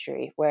solar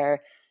industry,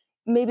 where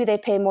maybe they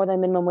pay more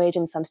than minimum wage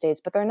in some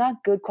states, but they're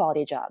not good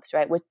quality jobs,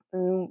 right?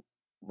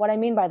 What I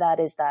mean by that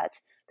is that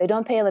they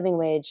don't pay a living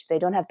wage, they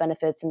don't have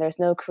benefits, and there's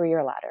no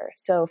career ladder.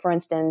 So, for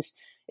instance,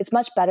 it's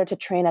much better to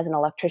train as an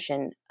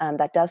electrician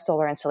that does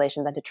solar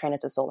installation than to train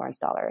as a solar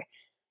installer.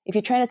 If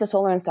you train as a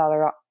solar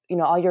installer,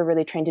 all you're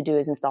really trained to do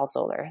is install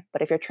solar.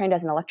 But if you're trained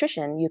as an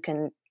electrician, you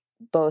can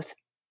both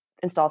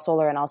install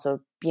solar and also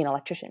be an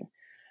electrician.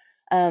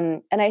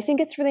 And I think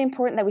it's really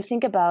important that we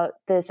think about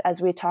this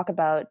as we talk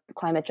about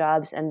climate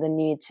jobs and the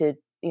need to,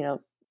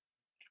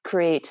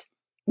 create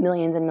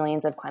millions and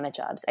millions of climate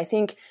jobs. I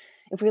think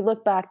if we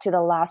look back to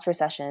the last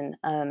recession,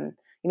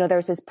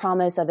 there's this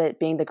promise of it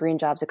being the green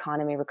jobs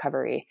economy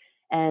recovery.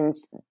 And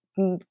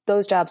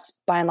those jobs,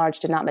 by and large,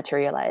 did not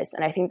materialize.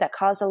 And I think that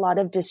caused a lot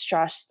of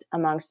distrust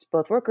amongst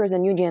both workers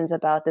and unions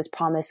about this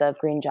promise of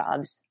green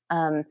jobs.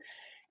 And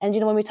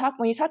when you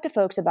talk to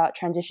folks about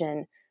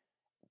transition,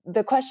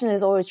 the question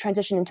is always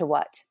transition into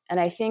what? And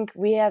I think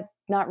we have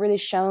not really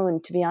shown,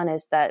 to be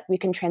honest, that we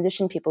can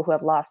transition people who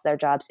have lost their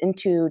jobs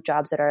into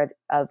jobs that are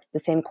of the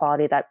same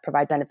quality, that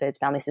provide benefits,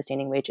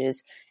 family-sustaining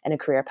wages, and a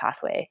career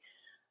pathway.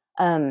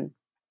 And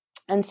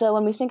so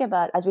when we think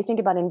about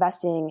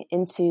investing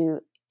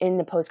in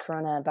the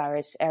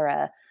post-coronavirus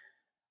era,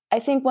 I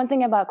think one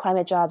thing about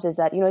climate jobs is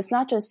that, it's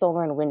not just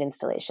solar and wind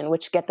installation,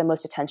 which get the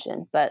most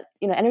attention, but,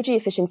 energy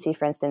efficiency,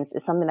 for instance,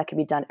 is something that can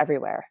be done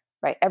everywhere,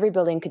 right? Every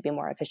building could be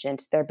more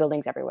efficient. There are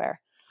buildings everywhere.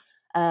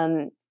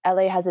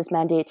 LA has this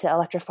mandate to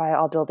electrify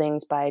all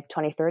buildings by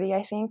 2030,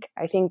 I think.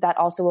 I think that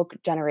also will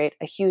generate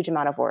a huge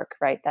amount of work,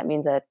 right? That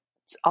means that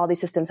all these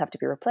systems have to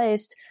be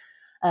replaced.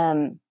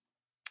 And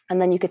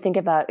then you could think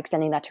about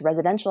extending that to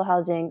residential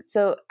housing.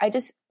 So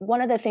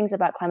one of the things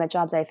about climate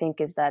jobs, I think,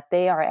 is that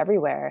they are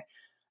everywhere.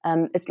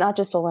 It's not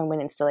just solar and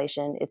wind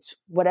installation. It's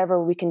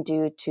whatever we can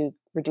do to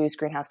reduce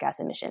greenhouse gas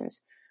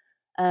emissions.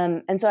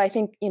 And so I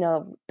think,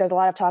 there's a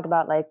lot of talk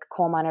about like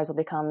coal miners will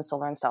become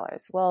solar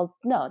installers. Well,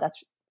 no,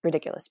 that's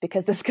ridiculous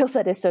because the skill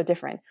set is so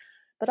different.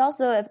 But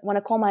also when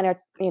a coal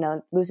miner,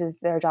 loses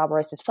their job or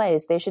is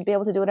displaced, they should be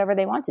able to do whatever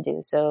they want to do.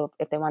 So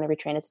if they want to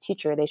retrain as a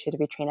teacher, they should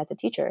retrain as a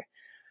teacher.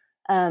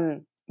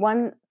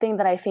 One thing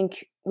that I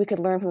think we could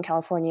learn from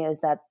California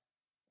is that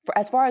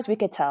as far as we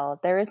could tell,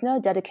 there is no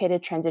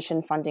dedicated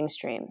transition funding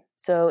stream.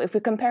 So if we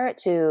compare it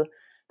to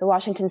the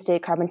Washington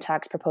State carbon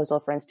tax proposal,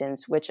 for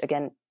instance, which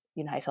again,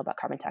 you know how I feel about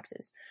carbon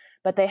taxes,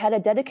 but they had a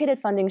dedicated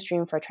funding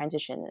stream for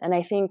transition. And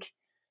I think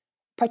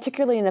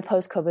particularly in a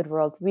post-COVID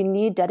world, we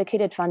need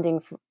dedicated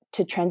funding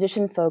to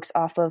transition folks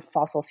off of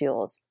fossil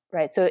fuels,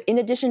 right? So in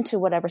addition to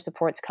whatever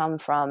supports come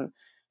from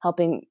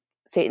helping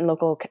state and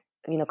local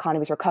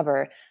economies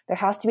recover, there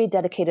has to be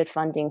dedicated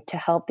funding to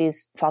help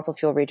these fossil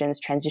fuel regions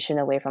transition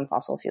away from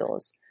fossil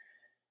fuels.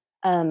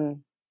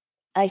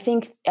 I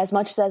think as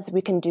much as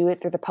we can do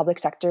it through the public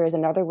sector is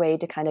another way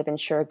to kind of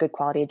ensure good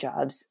quality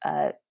jobs.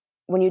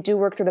 When you do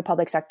work through the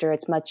public sector,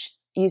 it's much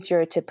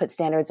easier to put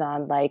standards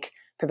on like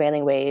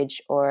prevailing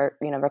wage or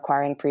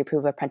requiring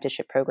pre-approved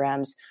apprenticeship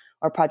programs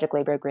or project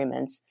labor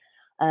agreements.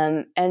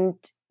 And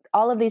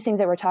all of these things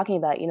that we're talking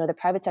about, the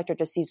private sector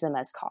just sees them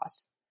as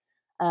costs.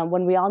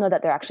 When we all know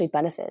that they're actually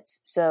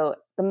benefits. So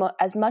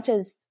as much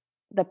as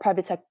the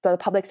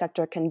public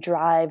sector can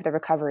drive the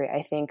recovery,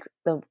 I think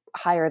the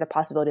higher the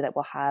possibility that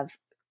we'll have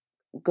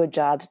good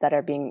jobs that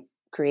are being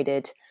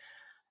created.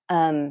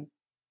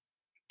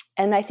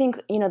 And I think,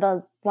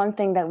 the one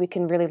thing that we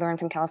can really learn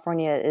from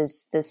California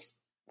is this,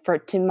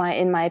 in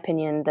my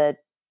opinion,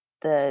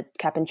 the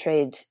cap and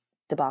trade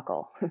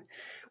debacle,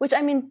 which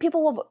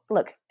people will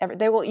look,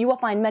 you will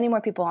find many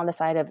more people on the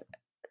side of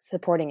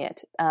supporting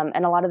it.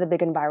 And a lot of the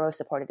big enviros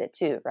supported it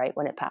too, right,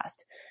 when it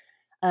passed.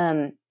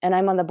 And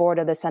I'm on the board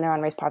of the Center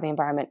on Race, Poverty, and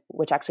Environment,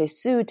 which actually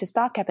sued to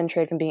stop cap and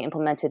trade from being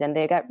implemented. And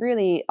they got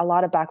really a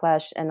lot of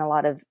backlash and a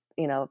lot of,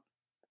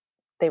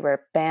 they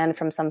were banned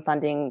from some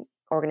funding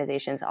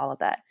organizations, all of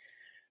that.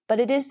 But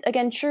it is,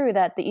 again, true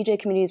that the EJ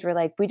communities were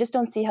like, we just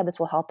don't see how this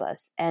will help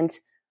us. And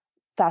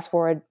fast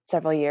forward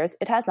several years,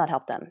 it has not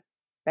helped them,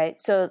 right?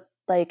 So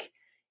like,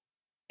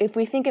 if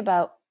we think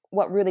about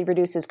what really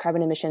reduces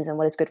carbon emissions and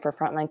what is good for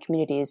frontline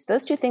communities,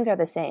 those two things are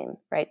the same,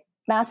 right?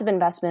 Massive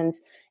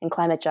investments in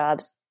climate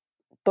jobs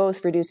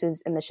both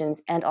reduces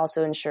emissions and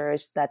also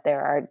ensures that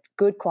there are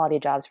good quality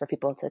jobs for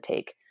people to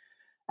take.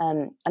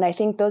 And I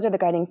think those are the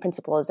guiding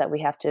principles that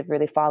we have to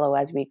really follow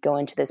as we go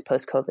into this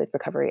post-COVID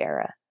recovery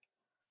era.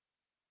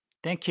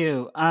 Thank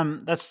you.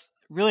 That's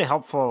really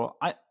helpful.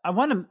 I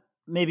want to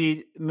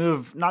maybe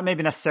not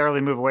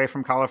necessarily move away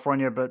from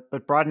California,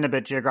 but broaden a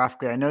bit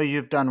geographically. I know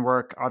you've done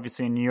work,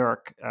 obviously, in New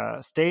York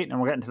State, and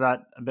we'll get into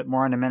that a bit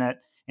more in a minute.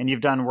 And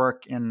you've done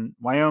work in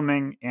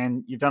Wyoming,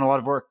 and you've done a lot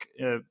of work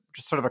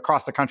just sort of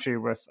across the country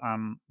with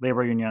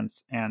labor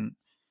unions and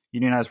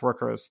unionized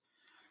workers.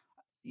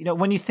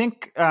 When you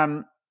think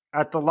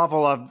at the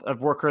level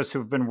of workers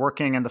who've been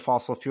working in the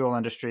fossil fuel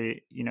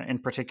industry, in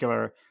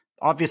particular,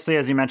 obviously,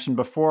 as you mentioned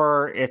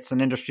before, it's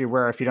an industry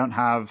where if you don't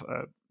have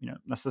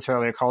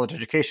necessarily a college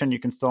education, you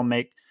can still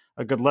make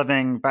a good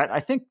living. But I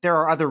think there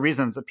are other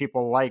reasons that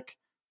people like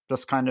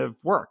this kind of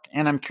work.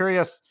 And I'm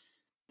curious,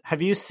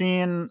 have you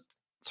seen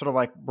sort of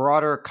like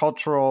broader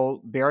cultural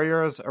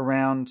barriers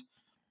around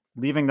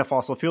leaving the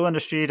fossil fuel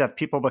industry? Have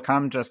people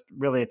become just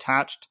really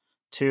attached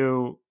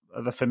to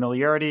the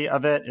familiarity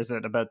of it? Is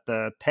it about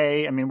the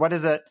pay? What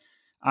is it?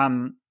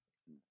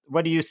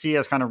 What do you see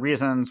as kind of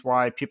reasons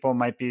why people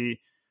might be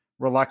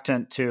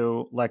reluctant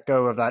to let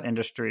go of that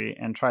industry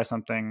and try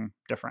something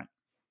different?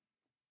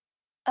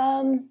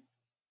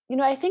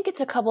 I think it's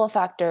a couple of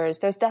factors.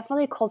 There's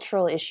definitely a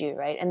cultural issue,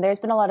 right? And there's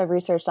been a lot of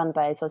research done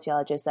by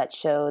sociologists that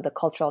show the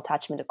cultural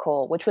attachment to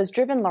coal, which was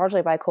driven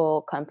largely by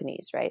coal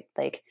companies, right?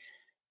 Like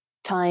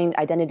tying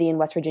identity in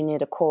West Virginia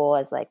to coal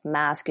as like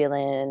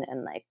masculine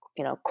and like,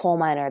 coal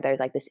miner, there's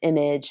like this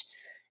image.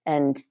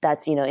 And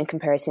that's, in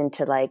comparison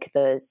to like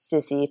the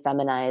sissy,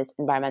 feminized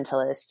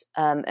environmentalist.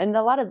 And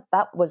a lot of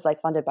that was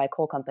like funded by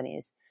coal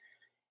companies.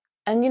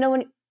 And,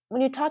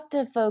 when you talk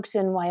to folks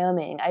in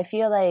Wyoming, I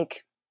feel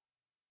like,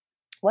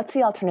 what's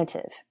the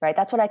alternative, right?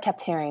 That's what I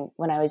kept hearing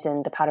when I was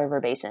in the Powder River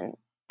Basin.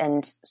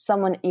 And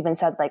someone even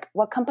said like,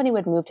 what company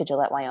would move to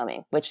Gillette,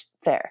 Wyoming? Which,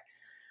 fair.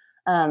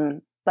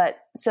 But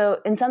so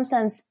in some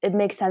sense, it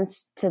makes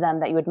sense to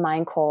them that you would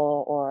mine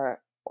coal or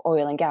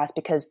oil and gas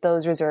because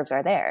those reserves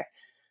are there.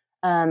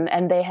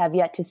 And they have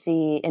yet to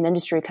see an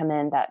industry come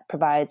in that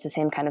provides the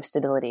same kind of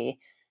stability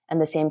and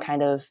the same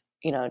kind of,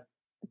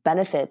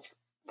 benefits.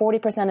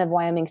 40% of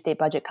Wyoming state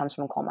budget comes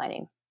from coal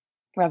mining,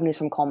 revenues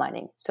from coal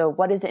mining. So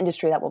what is the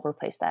industry that will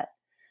replace that?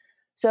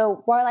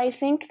 So while I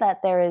think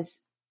that there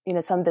is,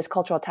 some of this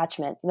cultural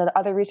attachment, the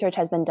other research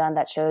has been done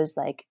that shows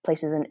like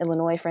places in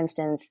Illinois, for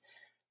instance,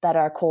 that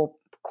are coal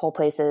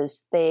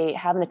places, they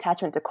have an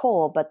attachment to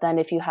coal, but then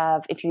if you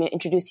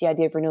introduce the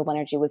idea of renewable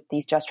energy with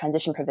these just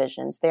transition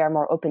provisions, they are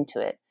more open to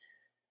it.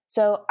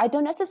 So I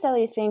don't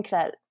necessarily think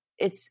that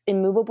it's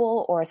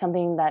immovable or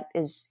something that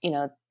is,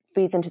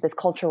 feeds into this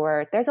culture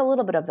where there's a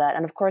little bit of that.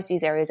 And of course,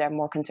 these areas are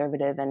more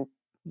conservative and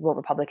vote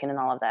Republican and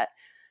all of that.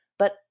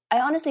 But I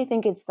honestly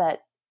think it's that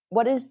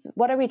what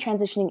are we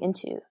transitioning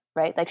into,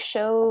 right? Like,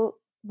 show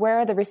where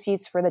are the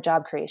receipts for the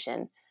job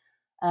creation.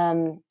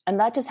 And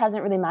that just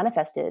hasn't really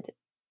manifested.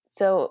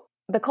 So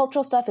the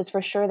cultural stuff is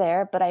for sure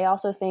there, but I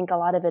also think a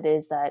lot of it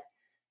is that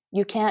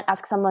you can't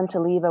ask someone to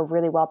leave a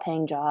really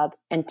well-paying job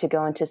and to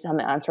go into some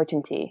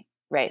uncertainty,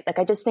 right? Like,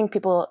 I just think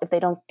people, if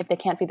they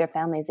can't feed their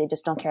families, they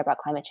just don't care about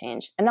climate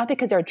change. And not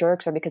because they're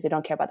jerks or because they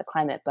don't care about the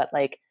climate, but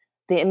like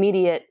the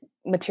immediate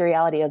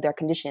materiality of their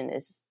condition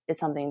is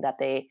something that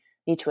they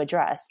need to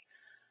address.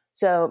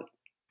 So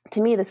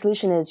to me, the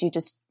solution is we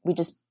just,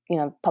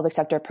 public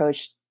sector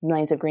approach,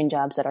 millions of green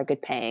jobs that are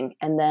good paying.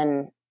 And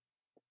then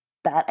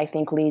that, I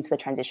think, leads the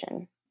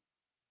transition.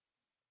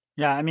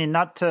 Yeah, I mean,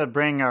 not to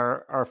bring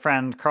our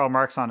friend Karl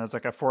Marx on as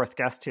like a fourth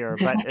guest here,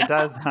 but it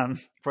does,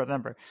 fourth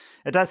member,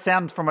 it does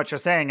sound from what you're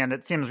saying, and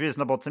it seems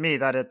reasonable to me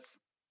that it's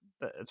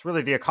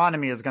really the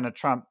economy is going to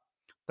trump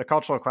the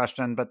cultural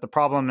question. But the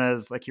problem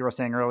is, like you were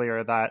saying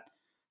earlier, that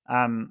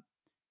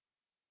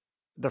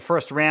the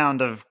first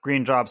round of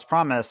green jobs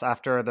promise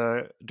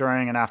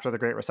during and after the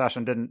Great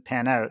Recession didn't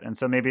pan out. And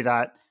so maybe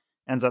that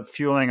ends up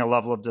fueling a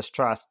level of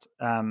distrust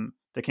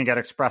that can get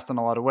expressed in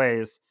a lot of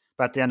ways.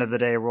 But at the end of the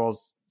day,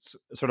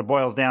 sort of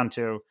boils down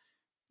to,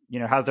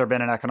 has there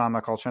been an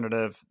economic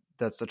alternative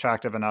that's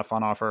attractive enough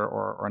on offer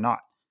or not?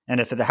 And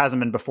if it hasn't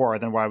been before,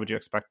 then why would you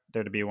expect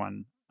there to be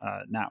one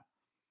now?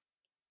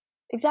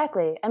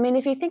 Exactly. I mean,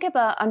 if you think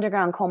about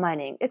underground coal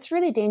mining, it's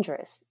really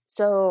dangerous.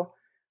 So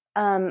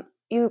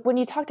when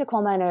you talk to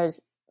coal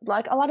miners,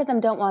 like, a lot of them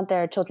don't want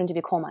their children to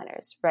be coal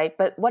miners, right?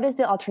 But what is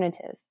the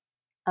alternative?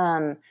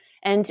 And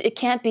it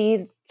can't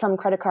be some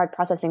credit card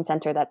processing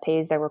center that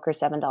pays their workers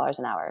 $7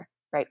 an hour,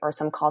 right? Or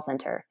some call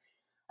center,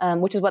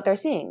 which is what they're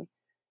seeing.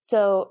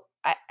 So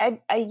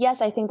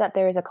yes, I think that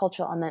there is a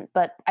cultural element,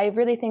 but I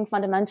really think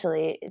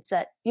fundamentally it's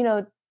that,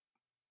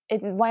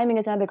 Wyoming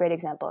is another great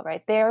example,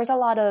 right? There's a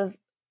lot of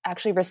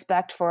actually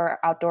respect for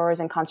outdoors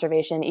and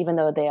conservation, even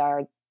though they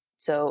are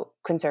so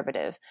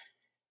conservative.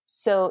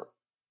 So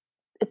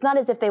it's not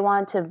as if they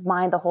want to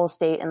mine the whole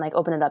state and like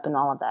open it up and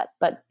all of that,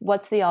 but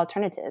what's the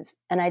alternative?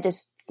 And I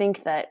just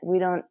think that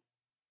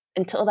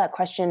until that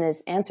question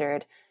is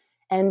answered,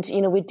 and,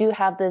 we do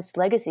have this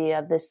legacy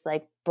of this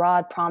like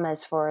broad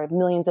promise for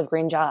millions of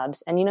green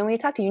jobs. And, when you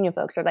talk to union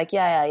folks, they're like,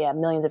 yeah,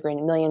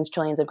 millions,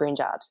 trillions of green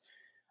jobs.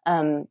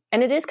 And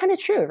it is kind of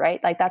true,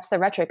 right? Like, that's the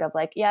rhetoric of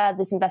like, yeah,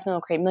 this investment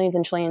will create millions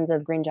and trillions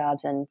of green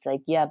jobs. And it's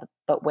like, yeah,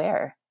 but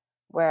where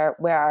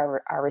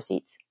are our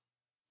receipts?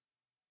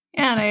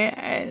 Yeah,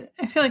 and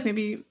I feel like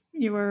maybe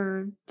you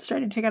were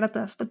starting to get at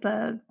this, but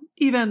the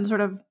even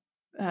sort of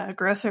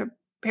grosser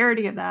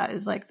parody of that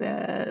is like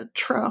the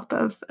trope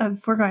of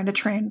we're going to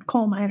train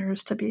coal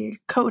miners to be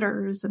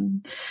coders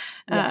and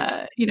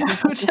Yes.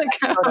 to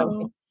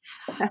go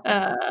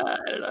I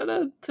don't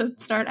know, to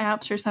start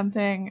apps or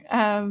something.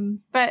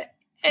 But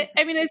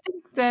I mean, I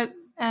think that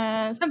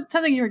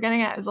something you were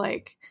getting at is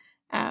like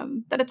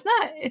that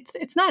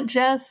it's not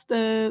just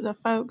the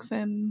folks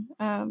in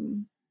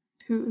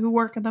who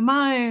work in the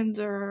mines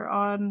or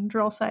on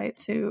drill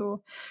sites who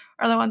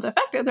are the ones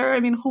affected.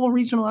 Whole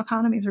regional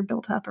economies are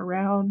built up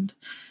around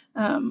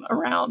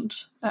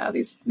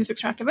these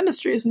extractive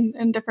industries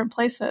in different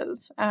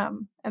places.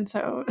 And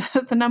so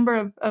the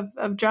number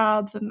of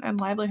jobs and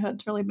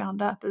livelihoods really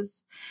bound up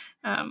is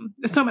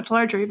so much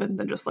larger even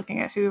than just looking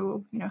at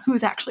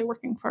who's actually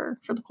working for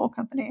the coal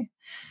company.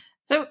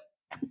 So,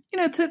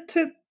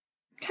 to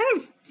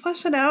kind of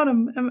flesh it out,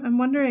 I'm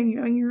wondering,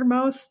 in your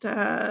most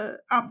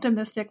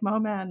optimistic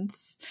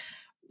moments,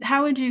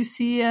 how would you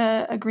see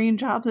a green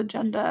jobs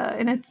agenda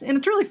in its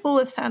really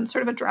fullest sense,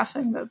 sort of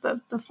addressing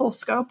the full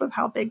scope of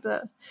how big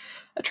a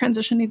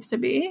transition needs to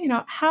be?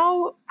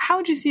 How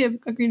would you see a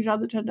green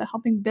jobs agenda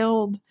helping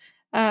build,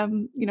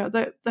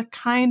 the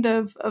kind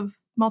of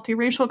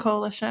multiracial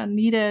coalition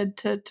needed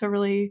to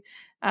really,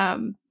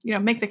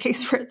 make the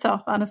case for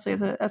itself, honestly,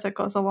 as it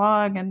goes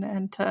along,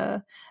 and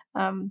to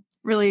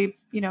really,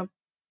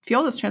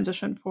 fuel this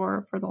transition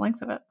for the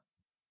length of it?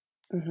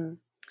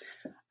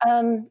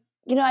 Mm-hmm.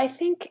 I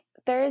think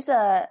there's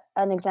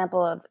an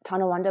example of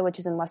Tonawanda, which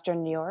is in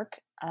Western New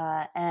York,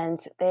 and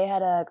they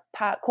had a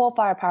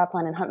coal-fired power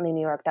plant in Huntley,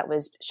 New York, that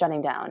was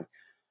shutting down,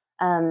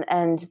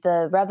 and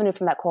the revenue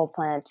from that coal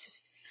plant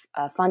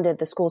funded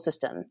the school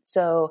system.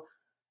 So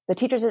the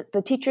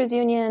teachers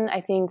union, I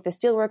think the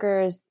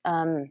steelworkers,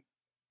 and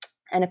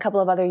a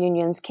couple of other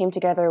unions came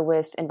together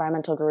with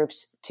environmental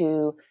groups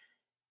to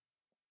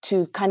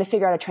kind of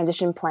figure out a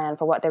transition plan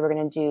for what they were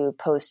going to do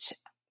post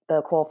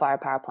the coal-fired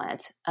power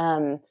plant.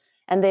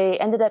 And they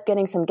ended up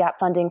getting some gap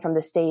funding from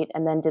the state,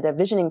 and then did a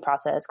visioning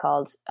process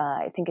called,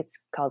 I think it's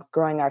called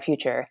Growing Our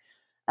Future,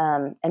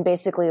 and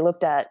basically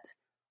looked at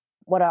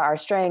what are our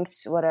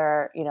strengths, what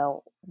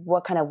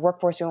kind of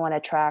workforce do we want to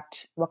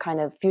attract, what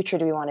kind of future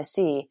do we want to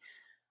see.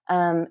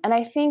 And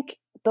I think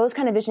those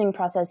kind of visioning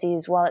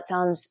processes, while it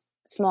sounds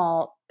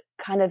small,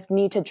 kind of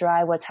need to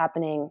drive what's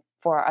happening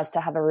for us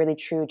to have a really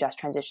true just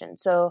transition.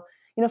 So,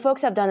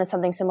 folks have done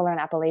something similar in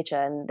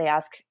Appalachia, and they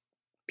ask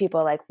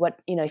people like, what,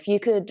 if you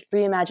could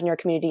reimagine your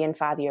community in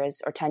 5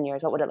 years or 10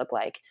 years, what would it look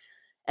like?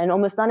 And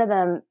almost none of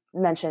them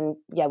mentioned,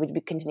 we'd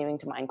be continuing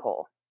to mine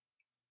coal.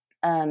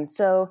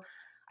 So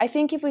I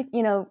think if we,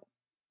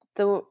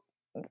 the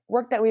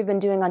work that we've been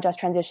doing on just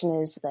transition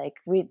is like,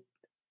 we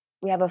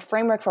have a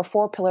framework for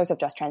 4 pillars of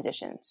just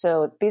transition.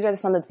 So these are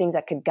some of the things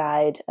that could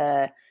guide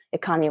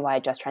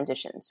economy-wide just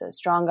transition. So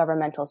strong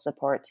governmental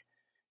support,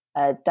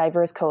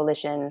 diverse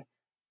coalition,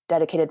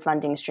 dedicated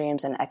funding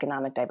streams, and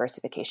economic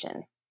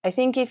diversification. I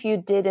think if you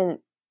did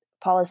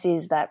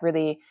policies that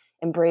really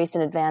embraced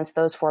and advanced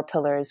those 4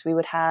 pillars, we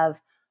would have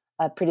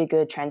a pretty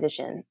good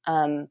transition.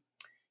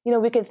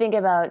 We could think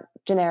about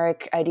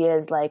generic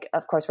ideas like,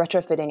 of course,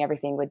 retrofitting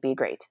everything would be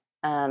great.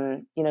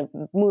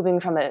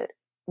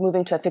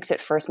 Moving to a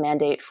fix-it-first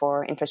mandate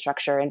for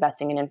infrastructure,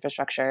 investing in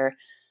infrastructure,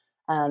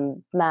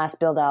 mass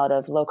build-out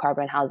of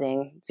low-carbon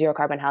housing,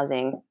 zero-carbon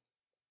housing,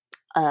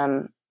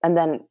 and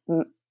then,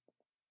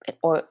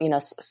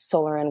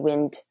 solar and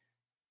wind,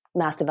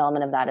 mass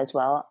development of that as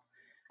well.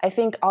 I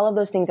think all of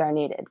those things are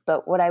needed.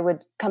 But what I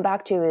would come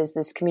back to is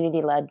this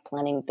community-led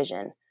planning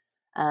vision,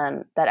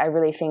 that I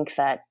really think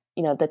that,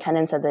 the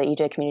tenets of the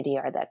EJ community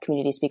are that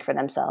communities speak for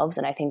themselves.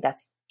 And I think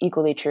that's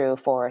equally true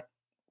for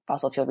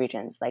fossil fuel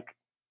regions. Like,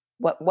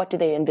 what do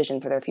they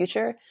envision for their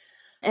future?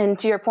 And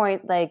to your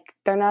point, like,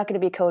 they're not going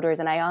to be coders.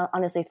 And I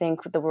honestly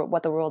think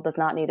what the world does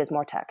not need is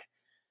more tech.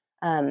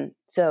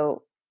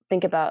 So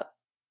think about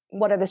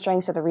what are the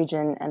strengths of the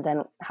region, and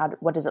then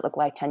what does it look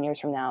like 10 years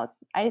from now?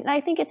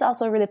 I think it's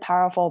also a really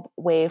powerful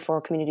way for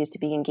communities to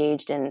be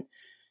engaged in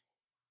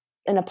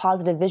a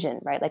positive vision,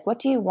 right? Like, what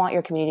do you want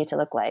your community to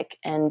look like?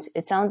 And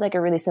it sounds like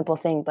a really simple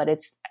thing, but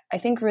it's, I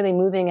think, really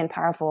moving and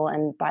powerful,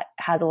 and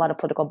has a lot of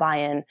political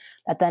buy-in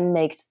that then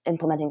makes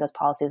implementing those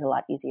policies a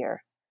lot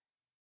easier.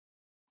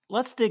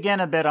 Let's dig in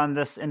a bit on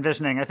this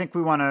envisioning. I think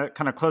we want to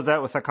kind of close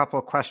out with a couple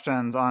of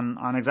questions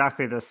on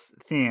exactly this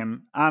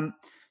theme.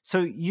 So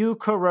you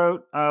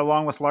co-wrote,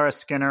 along with Laura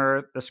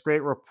Skinner, this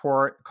great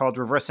report called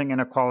Reversing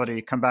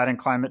Inequality, Combating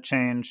Climate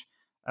Change,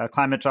 a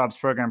Climate Jobs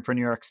Program for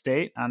New York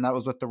State. And that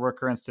was with the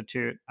Worker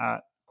Institute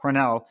at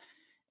Cornell.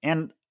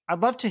 And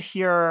I'd love to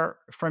hear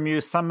from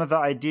you some of the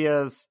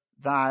ideas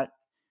that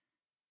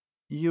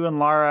you and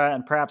Laura,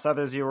 and perhaps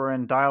others you were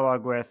in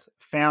dialogue with,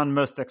 found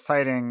most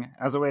exciting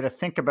as a way to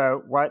think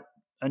about what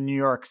a New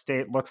York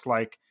State looks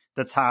like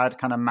that's had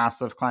kind of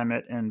massive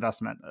climate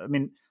investment. I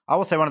mean, I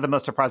will say one of the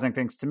most surprising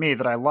things to me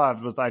that I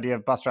loved was the idea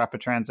of bus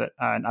rapid transit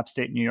in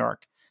upstate New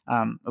York,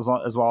 as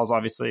well as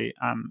obviously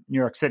New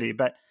York City.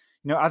 But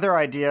other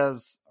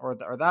ideas or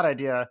that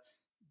idea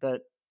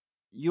that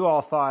you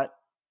all thought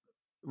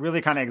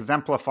really kind of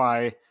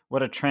exemplify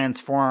what a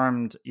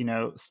transformed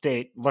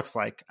state looks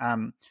like,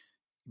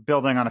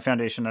 building on a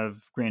foundation of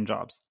green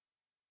jobs.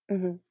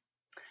 Mm-hmm.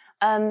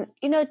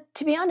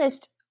 To be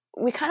honest,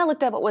 we kind of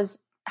looked at what was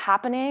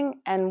happening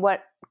and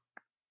what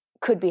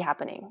could be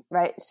happening,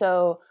 right?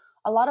 So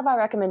a lot of our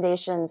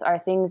recommendations are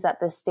things that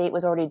the state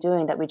was already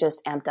doing that we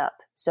just amped up.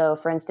 So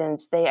for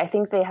instance, I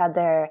think they had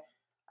their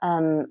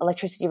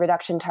electricity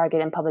reduction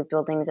target in public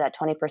buildings at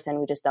 20%.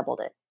 We just doubled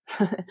it.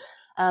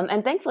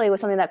 And thankfully it was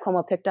something that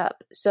Cuomo picked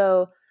up.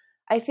 So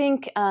I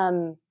think,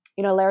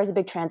 Lara's a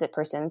big transit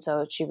person.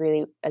 So she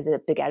really is a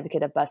big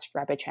advocate of bus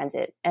rapid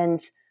transit. And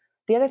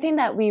the other thing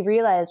that we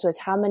realized was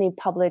how many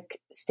public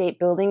state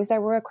buildings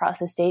there were across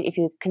the state. If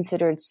you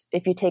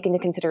take into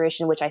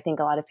consideration, which I think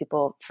a lot of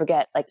people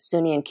forget, like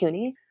SUNY and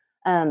CUNY.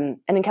 And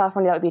in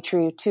California, that would be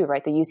true too,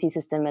 right? The UC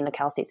system and the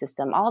Cal State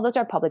system, all of those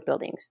are public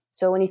buildings.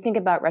 So when you think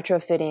about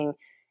retrofitting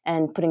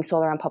and putting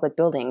solar on public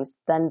buildings,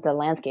 then the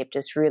landscape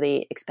just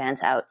really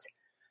expands out.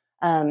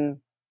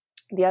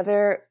 The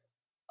other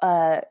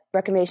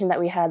recommendation that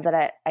we had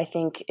that I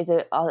think is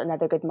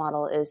another good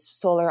model is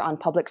solar on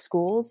public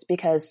schools,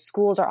 because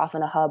schools are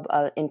often a hub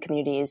in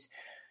communities.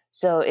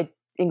 So it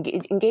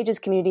engages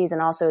communities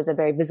and also is a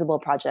very visible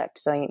project.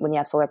 So when you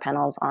have solar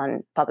panels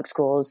on public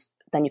schools,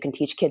 then you can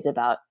teach kids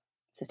about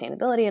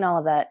sustainability and all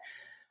of that.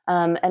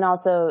 And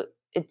also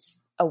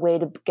it's a way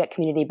to get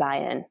community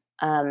buy-in.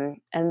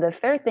 And the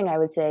third thing I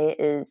would say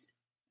is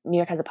New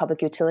York has a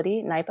public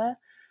utility, NYPA.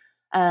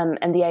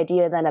 And the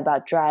idea then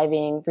about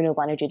driving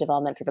renewable energy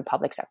development through the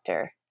public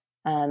sector.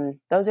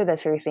 Those are the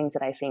 3 things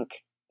that I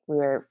think we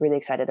were really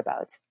excited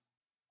about.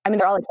 I mean,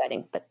 they're all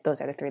exciting, but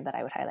those are the 3 that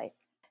I would highlight.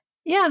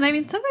 Yeah, and I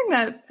mean, something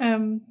that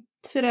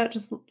stood out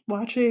just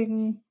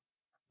watching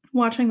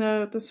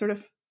the sort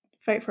of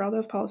fight for all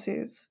those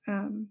policies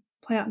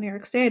play out in New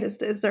York State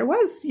is there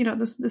was,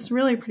 this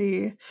really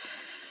pretty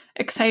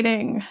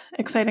exciting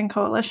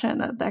coalition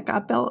that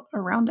got built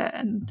around it.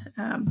 And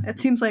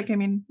it seems like, I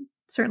mean,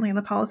 certainly in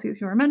the policies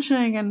you were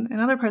mentioning and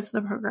in other parts of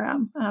the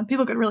program,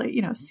 people could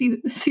really,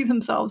 see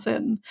themselves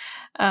in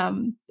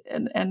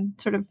and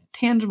sort of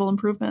tangible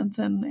improvements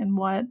in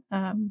what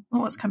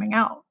was coming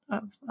out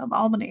of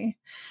Albany.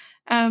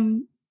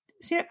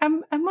 So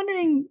I'm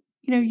wondering,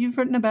 you've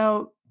written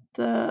about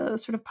the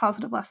sort of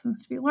positive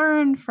lessons to be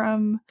learned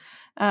from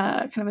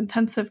kind of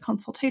intensive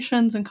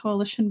consultations and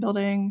coalition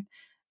building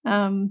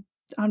en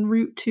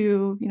route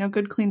to,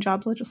 good, clean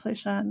jobs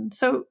legislation.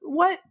 So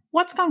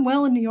what's gone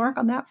well in New York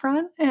on that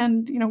front?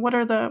 And, what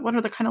are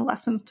the kind of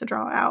lessons to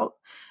draw out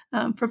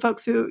for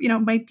folks who,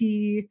 might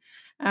be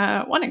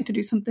wanting to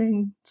do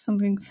something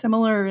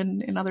similar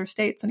in other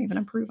states and even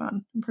improve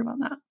on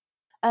that?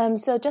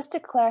 So just to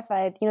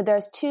clarify,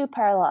 there's two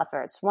parallel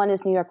efforts. One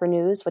is New York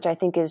Renews, which I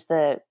think is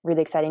the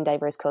really exciting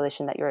diverse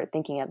coalition that you're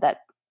thinking of that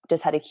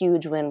just had a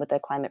huge win with the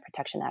Climate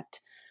Protection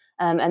Act.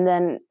 And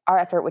then our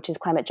effort, which is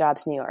Climate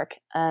Jobs New York.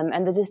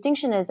 And the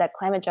distinction is that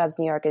Climate Jobs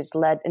New York is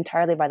led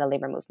entirely by the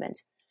labor movement.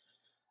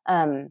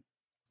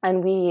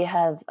 And we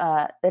have,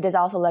 it has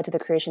also led to the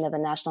creation of a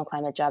National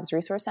Climate Jobs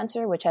Resource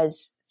Center, which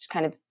has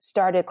kind of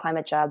started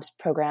climate jobs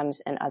programs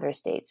in other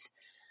states.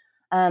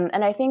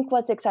 And I think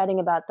what's exciting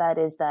about that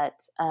is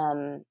that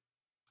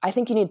I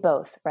think you need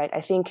both, right?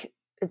 I think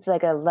it's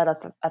like a let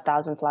a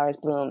thousand flowers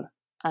bloom.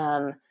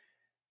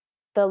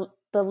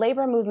 The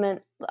labor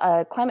movement,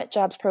 climate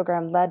jobs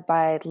program led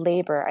by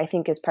labor, I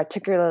think is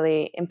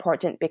particularly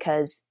important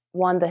because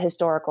one, the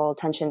historical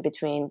tension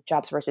between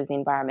jobs versus the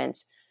environment,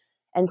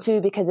 and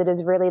two, because it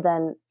is really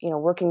then,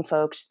 working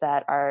folks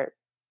that are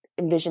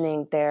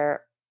envisioning their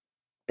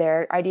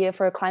idea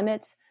for a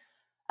climate.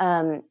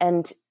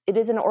 And it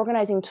is an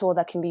organizing tool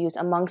that can be used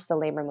amongst the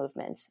labor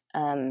movement.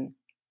 And,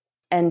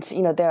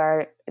 there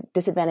are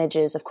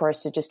disadvantages, of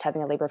course, to just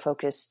having a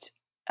labor-focused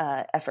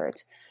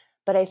effort.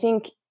 But I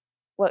think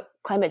what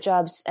Climate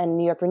Jobs and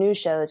New York Renews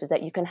shows is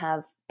that you can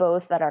have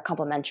both that are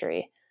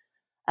complementary.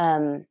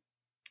 And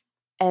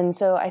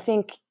so I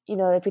think,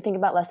 if we think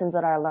about lessons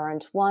that are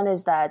learned, one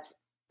is that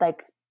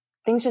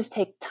things just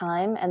take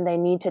time and they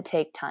need to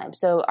take time.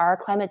 So our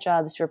Climate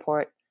Jobs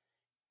report,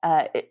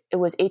 it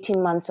was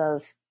 18 months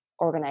of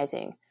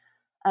organizing.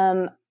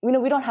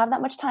 We don't have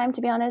that much time,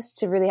 to be honest,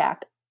 to really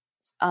act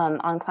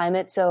on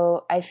climate.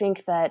 So I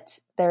think that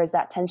there is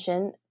that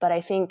tension. But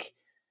I think,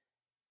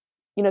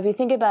 if you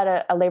think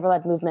about a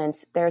labor-led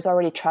movement, there's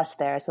already trust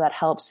there. So that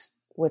helps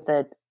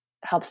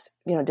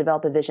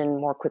develop a vision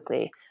more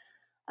quickly.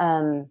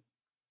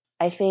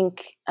 I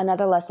think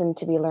another lesson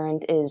to be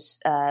learned is,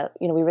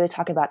 we really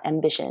talk about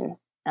ambition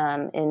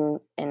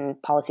in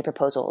policy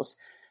proposals.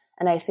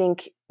 And I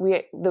think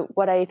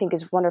what I think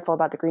is wonderful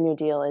about the Green New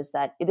Deal is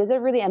that it is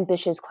a really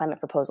ambitious climate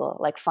proposal,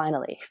 like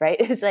finally, right?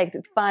 It's like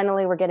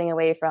finally we're getting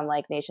away from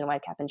like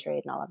nationwide cap and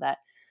trade and all of that.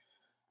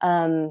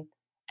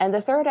 And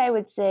the third I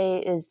would say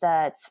is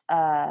that,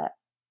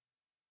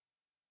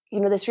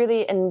 this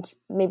really, and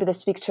maybe this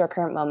speaks to our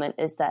current moment,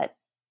 is that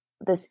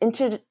this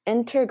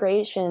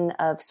integration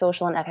of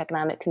social and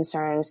economic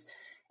concerns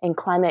and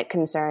climate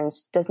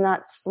concerns does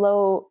not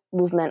slow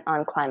movement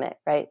on climate,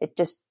 right? It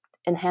just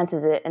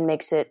enhances it and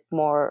makes it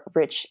more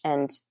rich.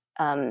 And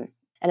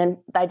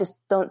I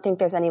just don't think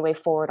there's any way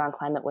forward on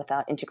climate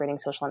without integrating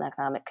social and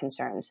economic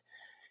concerns.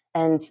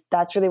 And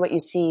that's really what you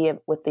see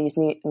with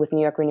with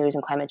New York Renews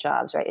and Climate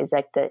Jobs, right? Is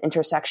like the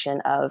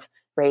intersection of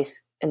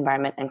race,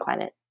 environment, and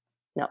climate.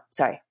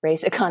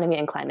 Race, economy,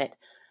 and climate.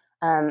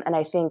 And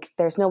I think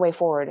there's no way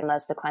forward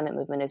unless the climate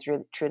movement is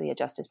really, truly a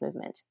justice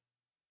movement.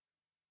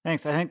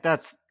 Thanks. I think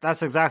that's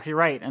exactly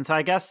right. And so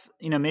I guess,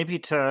 maybe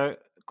to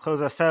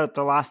close us out,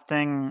 the last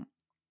thing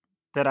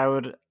that I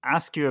would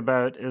ask you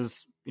about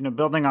is,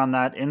 building on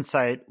that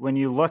insight, when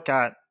you look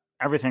at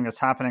everything that's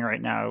happening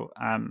right now,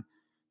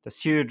 this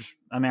huge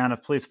amount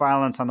of police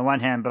violence on the one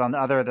hand, but on the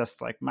other,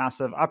 this like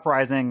massive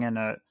uprising and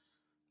a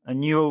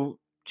new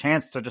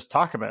chance to just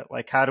talk about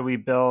like, how do we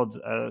build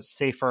a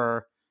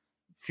safer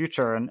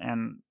future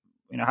and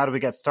how do we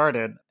get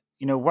started?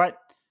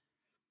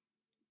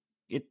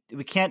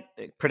 We can't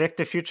predict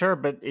the future,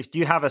 but if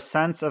you have a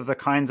sense of the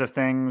kinds of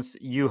things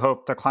you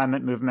hope the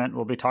climate movement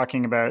will be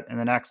talking about in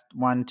the next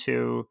 1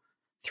 to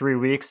 3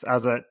 weeks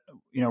as it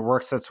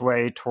works its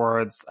way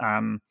towards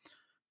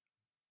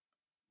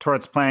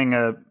playing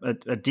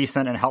a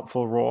decent and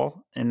helpful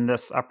role in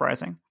this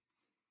uprising?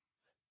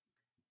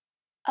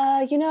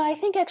 I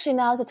think actually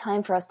now is a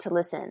time for us to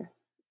listen.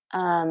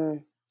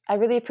 I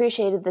really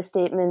appreciated the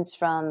statements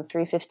from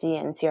 350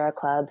 and Sierra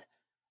Club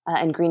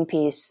and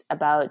Greenpeace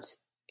about,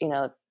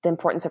 the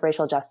importance of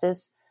racial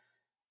justice.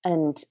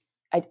 And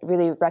I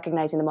really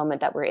recognizing the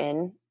moment that we're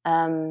in.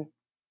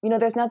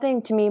 There's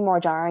nothing to me more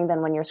jarring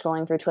than when you're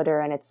scrolling through Twitter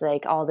and it's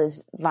like all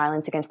this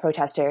violence against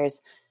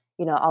protesters,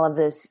 all of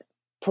this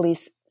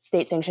police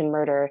state-sanctioned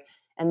murder.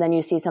 And then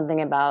you see something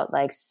about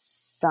like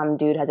some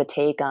dude has a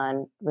take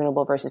on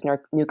renewable versus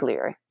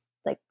nuclear.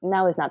 Like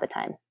now is not the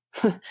time.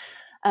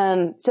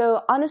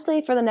 So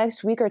honestly, for the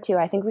next week or two,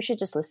 I think we should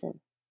just listen.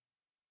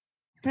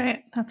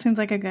 Right. That seems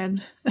like a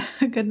good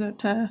note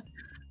to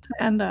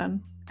end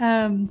on.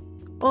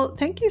 Well,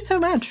 thank you so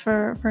much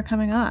for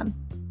coming on.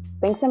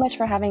 Thanks so much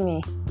for having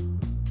me.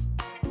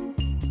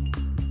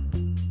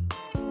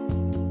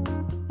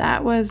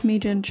 That was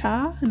Mi-Jin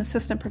Cha, an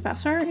assistant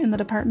professor in the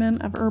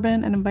Department of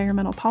Urban and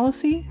Environmental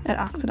Policy at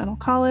Occidental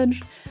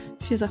College.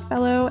 She's a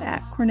fellow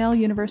at Cornell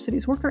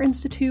University's Worker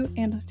Institute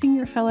and a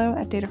senior fellow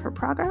at Data for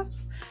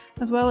Progress,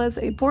 as well as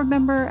a board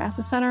member at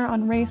the Center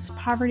on Race,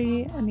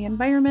 Poverty, and the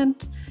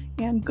Environment,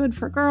 and Good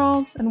for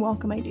Girls and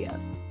Welcome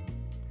Ideas.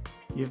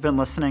 You've been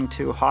listening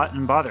to Hot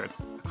and Bothered,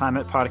 a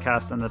climate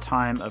podcast in the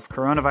time of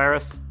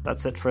coronavirus.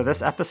 That's it for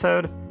this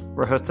episode.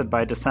 We're hosted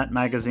by Dissent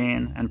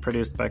Magazine and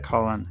produced by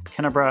Colin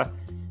Kinnebra.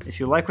 If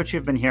you like what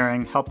you've been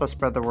hearing, help us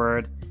spread the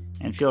word,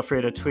 and feel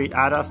free to tweet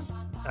at us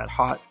at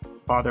Hot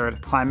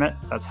Bothered Climate.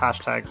 That's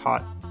hashtag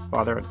Hot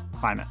Bothered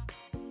Climate.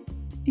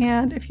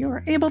 And if you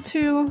are able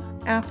to,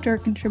 after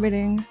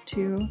contributing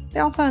to the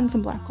Alpha and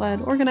some Black Lead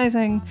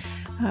organizing,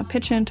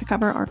 pitch in to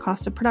cover our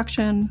cost of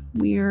production.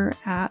 We're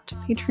at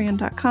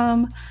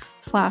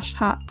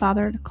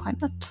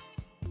patreon.com/hotbotheredclimate.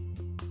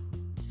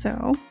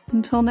 So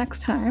until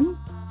next time,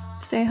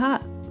 stay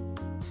hot.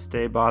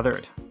 Stay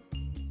bothered.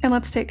 And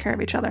let's take care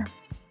of each other.